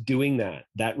just doing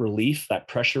that relief, that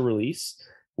pressure release,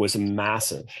 was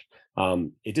massive.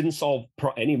 It didn't solve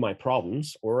any of my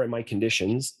problems or my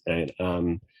conditions,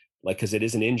 and because it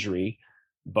is an injury,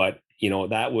 but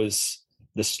that was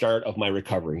the start of my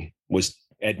recovery. Was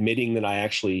admitting that I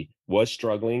actually was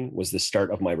struggling was the start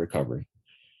of my recovery.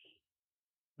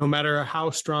 No matter how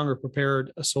strong or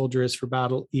prepared a soldier is for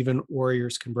battle, even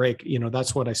warriors can break.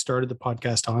 That's what I started the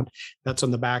podcast on. That's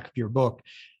on the back of your book.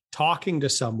 Talking to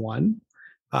someone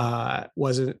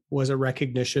was a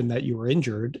recognition that you were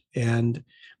injured. And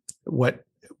what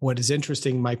is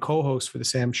interesting, my co-host for the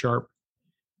Sam Sharp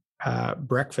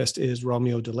breakfast is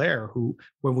Romeo Dallaire, who,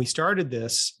 when we started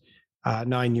this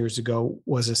 9 years ago,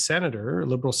 was a senator, a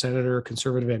liberal senator,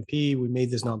 conservative MP. We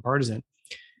made this nonpartisan.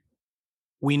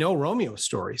 We know Romeo's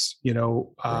stories,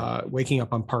 waking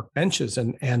up on park benches,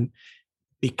 and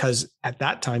because at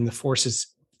that time the forces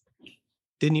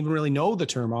didn't even really know the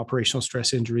term operational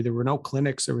stress injury. There were no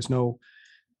clinics. There was no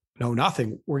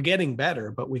nothing. We're getting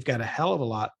better, but we've got a hell of a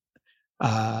lot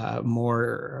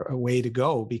more a way to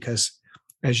go, because,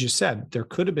 as you said, there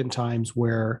could have been times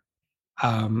where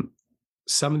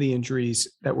some of the injuries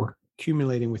that were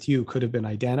accumulating with you could have been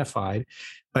identified.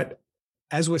 But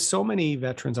as with so many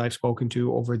veterans I've spoken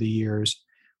to over the years,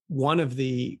 one of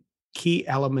the key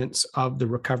elements of the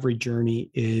recovery journey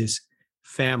is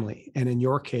family. And in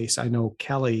your case, I know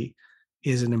Kelly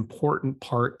is an important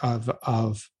part of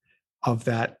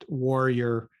that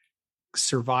warrior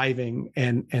surviving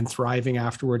and thriving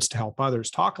afterwards to help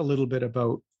others. Talk a little bit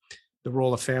about the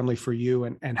role of family for you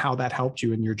and how that helped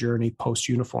you in your journey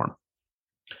post-uniform.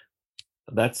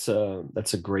 That's a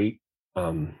great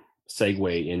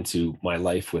segue into my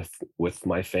life with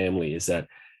my family. Is that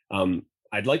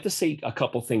I'd like to say a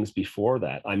couple things before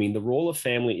that. I mean, the role of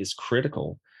family is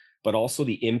critical, but also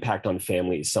the impact on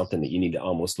family is something that you need to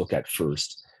almost look at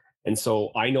first. And so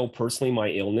I know personally my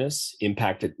illness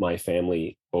impacted my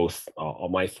family, both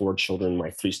my 4 children,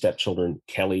 my 3 stepchildren,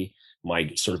 Kelly,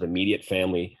 my sort of immediate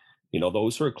family,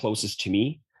 those who are closest to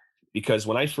me. Because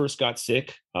when I first got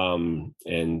sick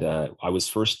and I was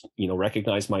first,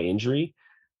 recognized my injury,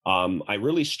 I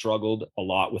really struggled a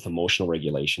lot with emotional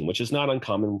regulation, which is not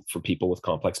uncommon for people with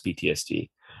complex PTSD.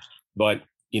 But,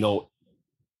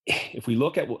 if we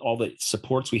look at all the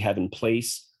supports we have in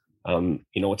place,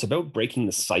 it's about breaking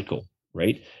the cycle,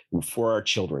 right, for our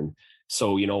children.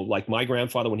 So, like my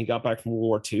grandfather, when he got back from World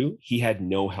War II, he had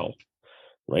no help,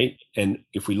 right? And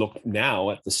if we look now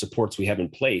at the supports we have in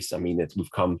place, I mean,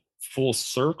 we've come full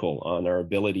circle on our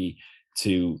ability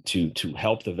to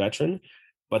help the veteran,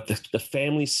 but the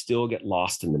families still get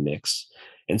lost in the mix.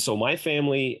 And so my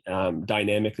family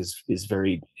dynamic is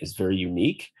very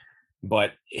unique.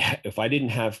 But if I didn't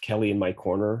have Kelly in my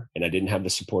corner and I didn't have the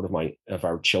support of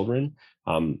our children,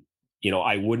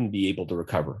 I wouldn't be able to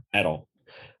recover at all,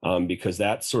 because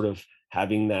that sort of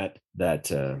having that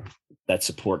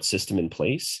support system in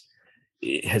place,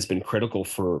 it has been critical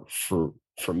for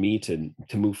me to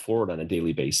move forward on a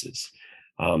daily basis.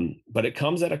 But it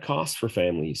comes at a cost for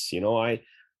families.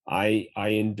 I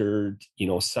endured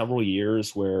several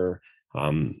years where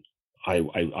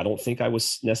I don't think I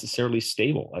was necessarily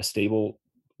a stable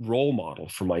role model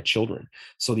for my children.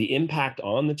 So the impact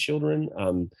on the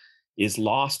children is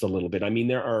lost a little bit. I mean,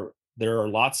 there are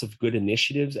lots of good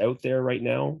initiatives out there right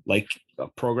now, like a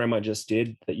program I just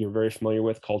did that you're very familiar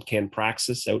with called Can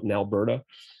Praxis out in Alberta.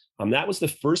 That was the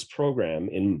first program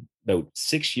in about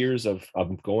 6 years of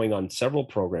going on several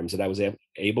programs that I was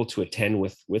able to attend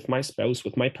with my spouse,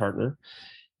 with my partner.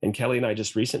 And Kelly and I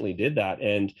just recently did that.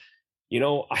 And,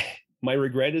 my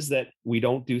regret is that we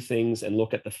don't do things and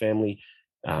look at the family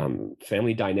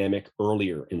dynamic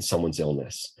earlier in someone's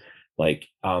illness. Like,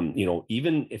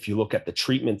 even if you look at the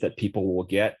treatment that people will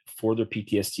get for their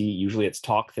PTSD, usually it's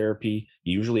talk therapy,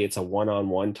 usually it's a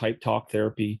one-on-one type talk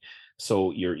therapy.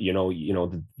 So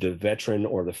the veteran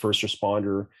or the first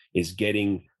responder is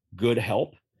getting good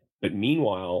help. But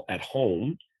meanwhile, at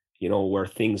home, where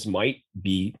things might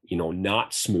be,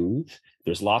 not smooth,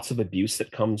 there's lots of abuse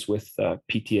that comes with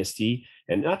PTSD,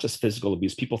 and not just physical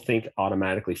abuse. People think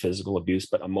automatically physical abuse,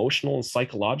 but emotional and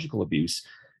psychological abuse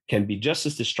can be just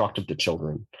as destructive to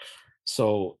children.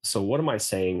 So what am I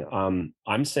saying?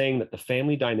 I'm saying that the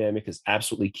family dynamic is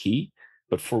absolutely key,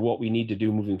 but for what we need to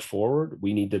do moving forward,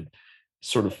 we need to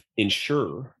sort of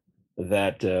ensure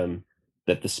that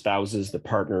that the spouses, the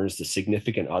partners, the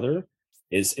significant other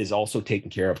is also taken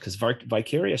care of, because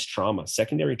vicarious trauma,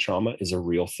 secondary trauma, is a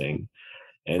real thing,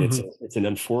 and it's an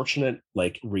unfortunate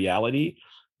reality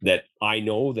that I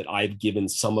know that I've given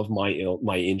some of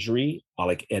my injury,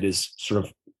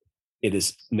 it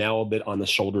is now a bit on the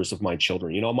shoulders of my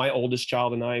children. My oldest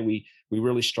child and I, we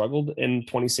really struggled in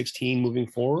 2016 moving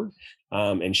forward.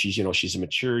 And she's a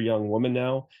mature young woman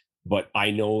now, but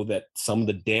I know that some of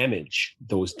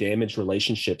those damaged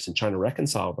relationships and trying to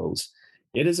reconcile those,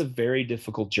 it is a very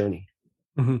difficult journey.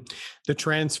 The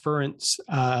transference,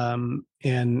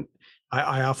 and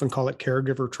I often call it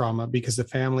caregiver trauma, because the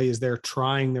family is there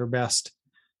trying their best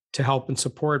to help and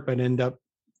support, but end up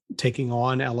taking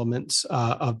on elements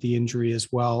of the injury as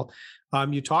well.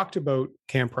 You talked about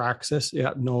Camp Praxis.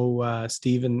 Yeah, know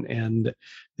Stephen and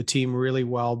the team really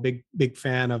well. Big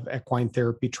fan of equine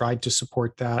therapy. Tried to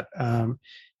support that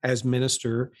as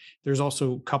minister. There's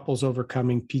also Couples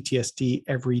Overcoming PTSD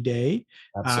Every Day,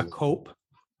 COPE,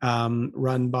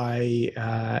 run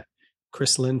by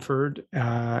Chris Linford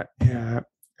out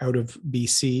of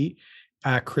BC.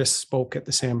 Chris spoke at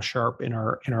the Sam Sharp in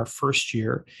our first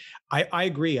year. I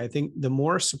agree. I think the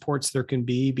more supports there can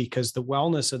be, because the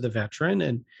wellness of the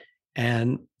veteran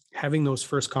and having those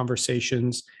first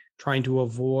conversations, trying to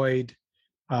avoid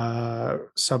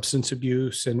substance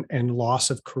abuse and loss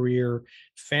of career,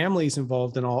 families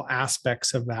involved in all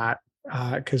aspects of that,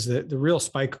 because the real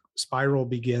spiral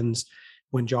begins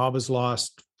when job is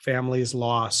lost, family is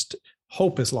lost,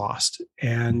 hope is lost,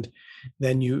 and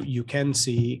then you can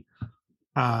see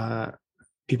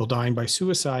people dying by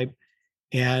suicide.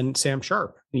 And Sam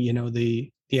Sharp,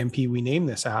 the MP we named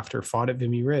this after, fought at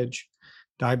Vimy Ridge,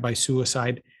 died by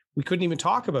suicide. We couldn't even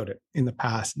talk about it in the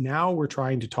past. Now we're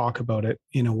trying to talk about it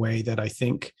in a way that I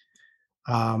think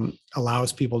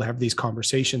allows people to have these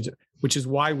conversations, which is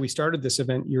why we started this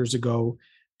event years ago,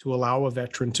 to allow a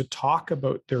veteran to talk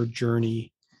about their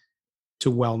journey to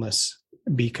wellness,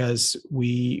 because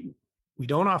we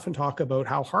don't often talk about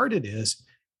how hard it is,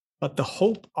 but the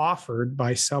hope offered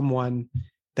by someone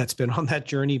that's been on that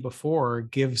journey before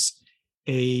gives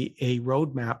a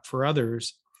roadmap for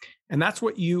others. And that's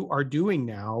what you are doing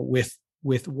now with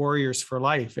Warriors for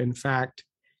Life. In fact,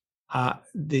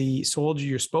 the soldier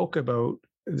you spoke about,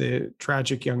 the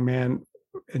tragic young man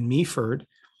in Meaford,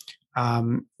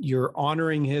 you're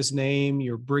honoring his name,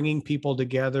 you're bringing people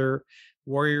together.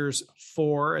 Warriors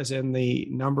 4, as in the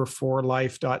number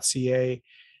 4life.ca.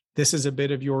 This is a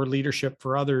bit of your leadership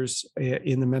for others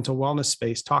in the mental wellness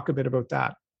space. Talk a bit about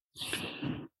that.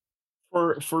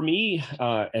 For me,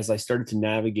 as I started to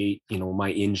navigate, my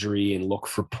injury and look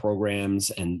for programs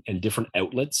and different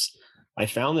outlets, I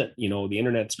found that, the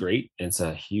internet's great. It's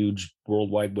a huge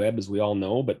world wide web, as we all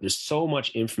know, but there's so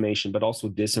much information, but also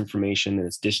disinformation, and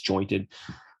it's disjointed.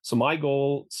 So my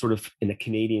goal, sort of from a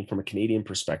Canadian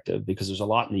perspective, because there's a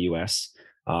lot in the US,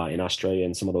 in Australia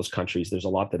and some of those countries, there's a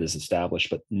lot that is established,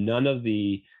 but none of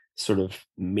the sort of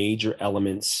major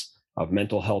elements of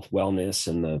mental health wellness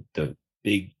and the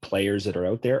big players that are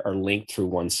out there are linked through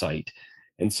one site.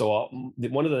 And so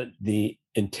one of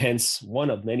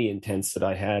many intents that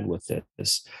I had with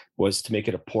this was to make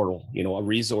it a portal, a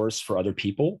resource for other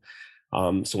people.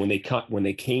 So when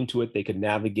they came to it, they could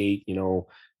navigate,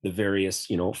 the various,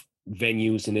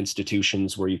 venues and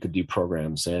institutions where you could do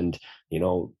programs and,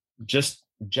 just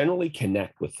generally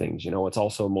connect with things. It's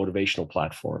also a motivational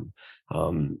platform.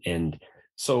 And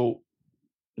so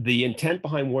the intent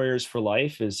behind Warriors for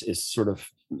Life is sort of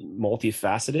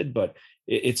multifaceted, but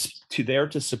it's there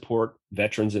to support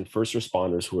veterans and first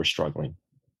responders who are struggling.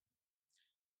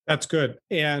 That's good.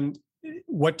 And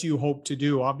what do you hope to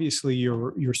do? Obviously,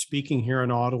 you're speaking here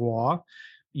in Ottawa.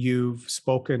 You've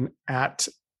spoken at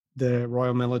the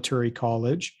Royal Military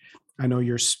College. I know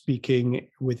you're speaking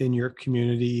within your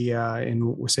community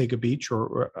in Wasaga Beach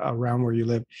or around where you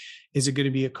live. Is it going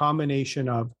to be a combination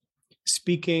of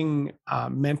speaking,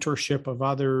 mentorship of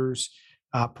others,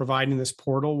 providing this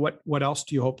portal? What else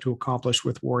do you hope to accomplish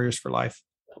with Warriors for Life?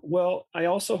 Well, I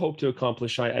also hope to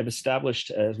accomplish, I've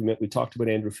established, as we talked about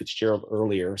Andrew Fitzgerald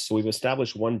earlier, so we've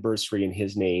established one bursary in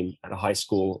his name at a high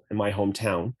school in my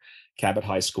hometown, Cabot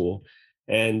High School.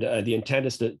 And the intent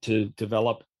is to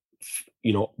develop,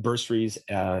 bursaries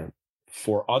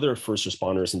for other first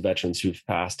responders and veterans who've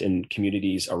passed in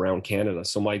communities around Canada.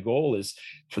 So my goal is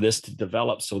for this to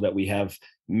develop so that we have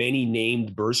many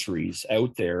named bursaries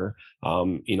out there,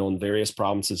 in various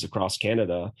provinces across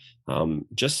Canada,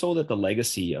 just so that the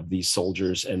legacy of these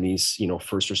soldiers and these,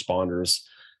 first responders,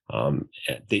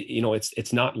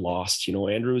 it's not lost.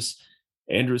 Andrew's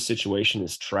situation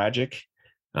is tragic,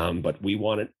 but we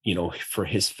want it, for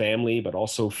his family, but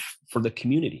also for the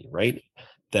community, right?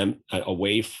 Them a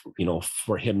way,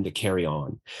 for him to carry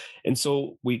on. And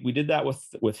so we did that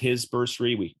with his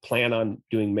bursary. We plan on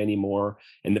doing many more.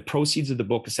 And the proceeds of the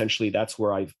book, essentially, that's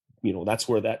where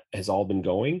that has all been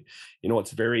going.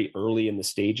 It's very early in the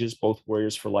stages, both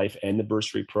Warriors for Life and the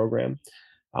bursary program.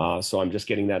 So I'm just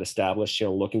getting that established,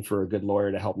 looking for a good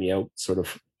lawyer to help me out, sort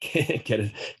of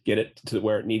get it to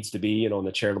where it needs to be, in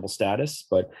the charitable status.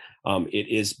 But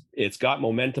it's got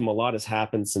momentum. A lot has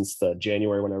happened since the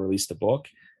January when I released the book,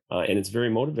 and it's very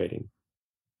motivating.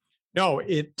 No,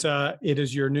 it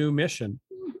is your new mission.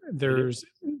 There's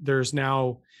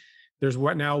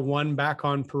one back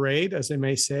on parade, as they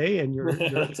may say, and your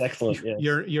that's excellent. Yeah.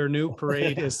 Your new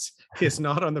parade is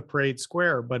not on the parade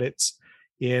square, but it's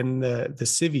in the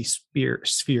civvy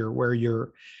sphere where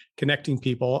you're connecting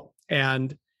people.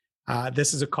 And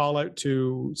this is a call out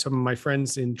to some of my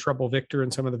friends in Treble Victor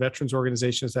and some of the veterans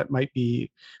organizations that might be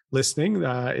listening.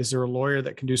 Is there a lawyer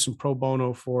that can do some pro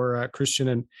bono for Christian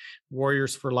and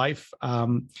Warriors for Life?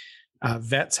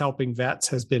 Vets helping vets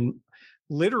has been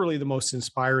literally the most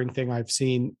inspiring thing I've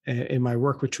seen in my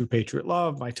work with True Patriot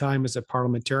Love, my time as a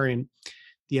parliamentarian.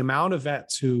 The amount of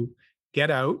vets who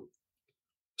get out,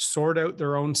 sort out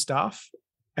their own stuff,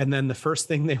 and then the first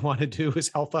thing they want to do is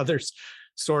help others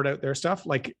sort out their stuff.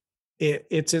 Like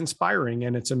it's inspiring,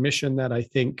 and it's a mission that I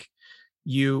think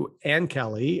you and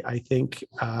Kelly,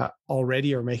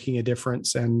 already are making a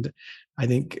difference. And I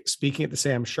think speaking at the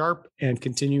Sam Sharp and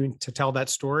continuing to tell that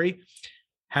story,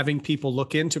 having people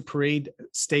look into Parade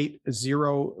State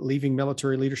Zero, Leaving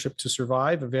Military Leadership to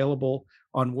Survive, available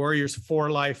on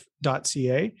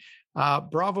warriorsforlife.ca.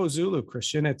 Bravo Zulu,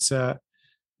 Christian. It's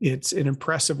an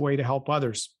impressive way to help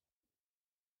others.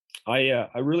 I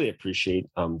really appreciate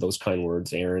those kind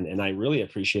words, Aaron, and I really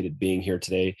appreciated being here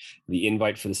today. The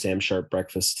invite for the Sam Sharp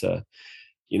breakfast. The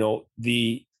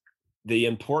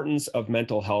importance of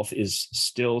mental health is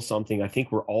still something I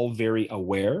think we're all very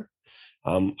aware.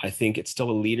 I think it's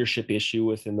still a leadership issue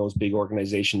within those big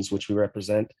organizations which we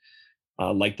represent,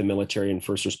 like the military and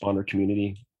first responder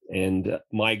community. And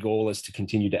my goal is to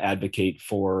continue to advocate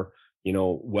for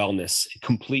wellness,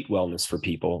 complete wellness for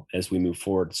people as we move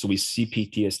forward. So we see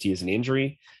PTSD as an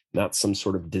injury, not some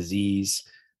sort of disease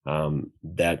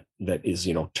that is,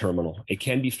 terminal. It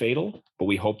can be fatal, but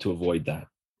we hope to avoid that.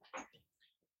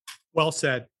 Well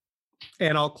said.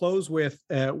 And I'll close with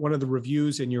one of the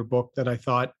reviews in your book that I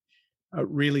thought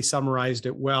really summarized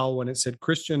it well when it said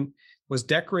Christian was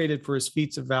decorated for his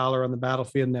feats of valor on the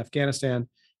battlefield in Afghanistan,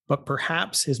 but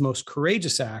perhaps his most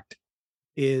courageous act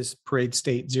is Parade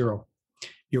State Zero,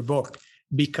 your book,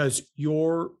 because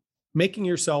you're making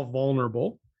yourself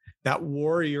vulnerable. That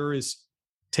warrior is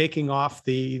taking off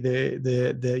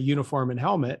the uniform and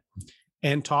helmet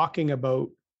and talking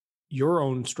about your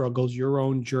own struggles, your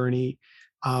own journey.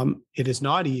 It is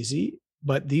not easy,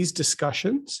 but these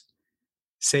discussions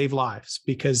save lives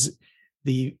because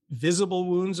the visible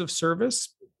wounds of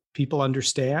service, people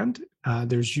understand.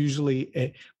 There's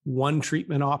usually one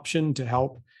treatment option to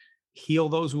help heal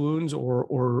those wounds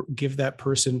or give that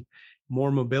person more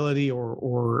mobility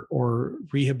or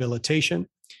rehabilitation.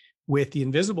 With the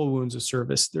invisible wounds of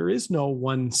service, there is no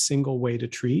one single way to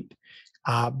treat,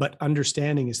 but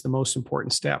understanding is the most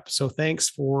important step. So thanks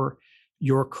for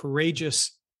your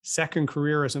courageous second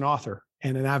career as an author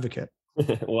and an advocate.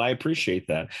 Well, I appreciate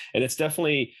that. And it's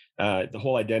definitely the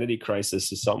whole identity crisis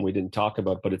is something we didn't talk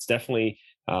about, but it's definitely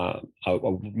a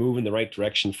move in the right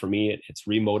direction for me. It's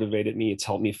remotivated me. It's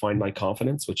helped me find my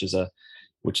confidence, which is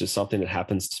something that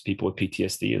happens to people with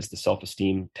PTSD, is the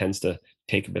self-esteem tends to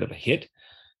take a bit of a hit.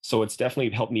 So it's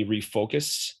definitely helped me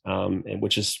refocus, and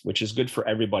which is good for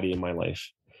everybody in my life.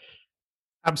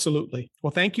 Absolutely.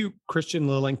 Well, thank you, Christian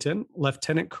Lillington,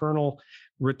 Lieutenant Colonel,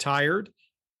 retired,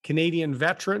 Canadian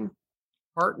veteran,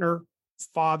 partner,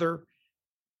 father,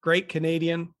 great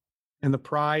Canadian, and the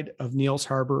pride of Neils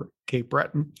Harbor, Cape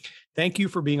Breton. Thank you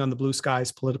for being on the Blue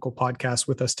Skies Political Podcast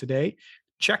with us today.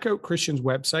 Check out Christian's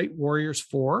website,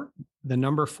 Warriors4, the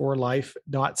number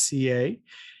 4life.ca.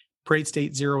 Parade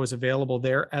State Zero is available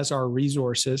there, as are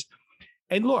resources.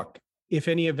 And look, if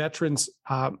any of veterans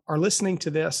are listening to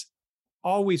this,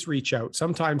 always reach out.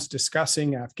 Sometimes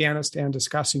discussing Afghanistan,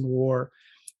 discussing war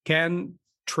can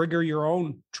trigger your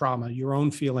own trauma, your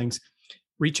own feelings.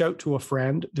 Reach out to a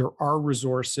friend. There are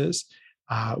resources.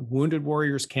 Wounded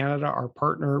Warriors Canada, our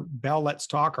partner, Bell Let's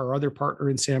Talk, our other partner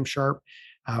in Sam Sharp,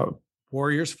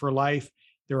 Warriors for Life.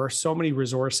 There are so many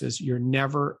resources. You're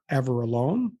never, ever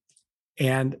alone.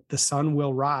 And the sun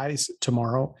will rise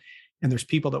tomorrow. And there's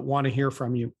people that want to hear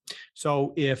from you.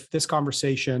 So if this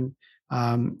conversation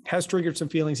has triggered some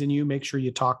feelings in you, make sure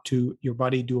you talk to your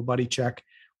buddy, do a buddy check,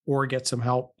 or get some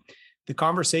help. The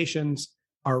conversations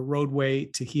are a roadway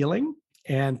to healing,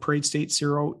 and Parade State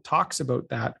Zero talks about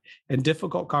that. And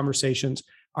difficult conversations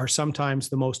are sometimes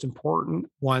the most important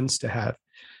ones to have.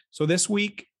 So this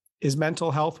week is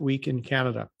Mental Health Week in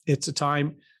Canada. It's a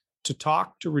time to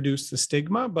talk, to reduce the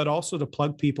stigma, but also to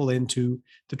plug people into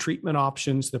the treatment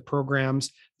options, the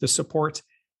programs, the supports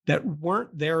that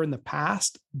weren't there in the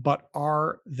past, but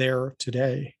are there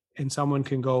today. And someone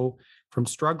can go from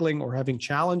struggling or having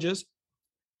challenges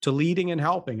to leading and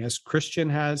helping, as Christian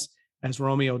has, as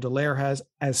Romeo Dallaire has,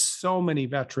 as so many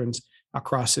veterans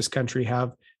across this country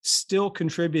have, still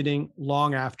contributing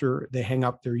long after they hang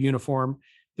up their uniform.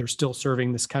 They're still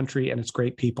serving this country, and it's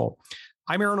great people.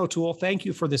 I'm Aaron O'Toole. Thank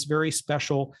you for this very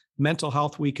special Mental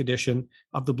Health Week edition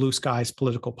of the Blue Skies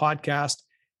Political Podcast.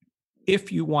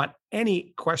 If you want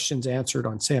any questions answered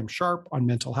on Sam Sharp, on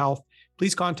mental health,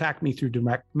 please contact me through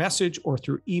direct message or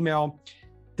through email.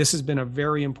 This has been a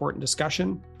very important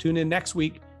discussion. Tune in next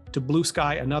week to Blue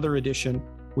Sky, another edition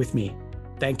with me.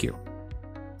 Thank you.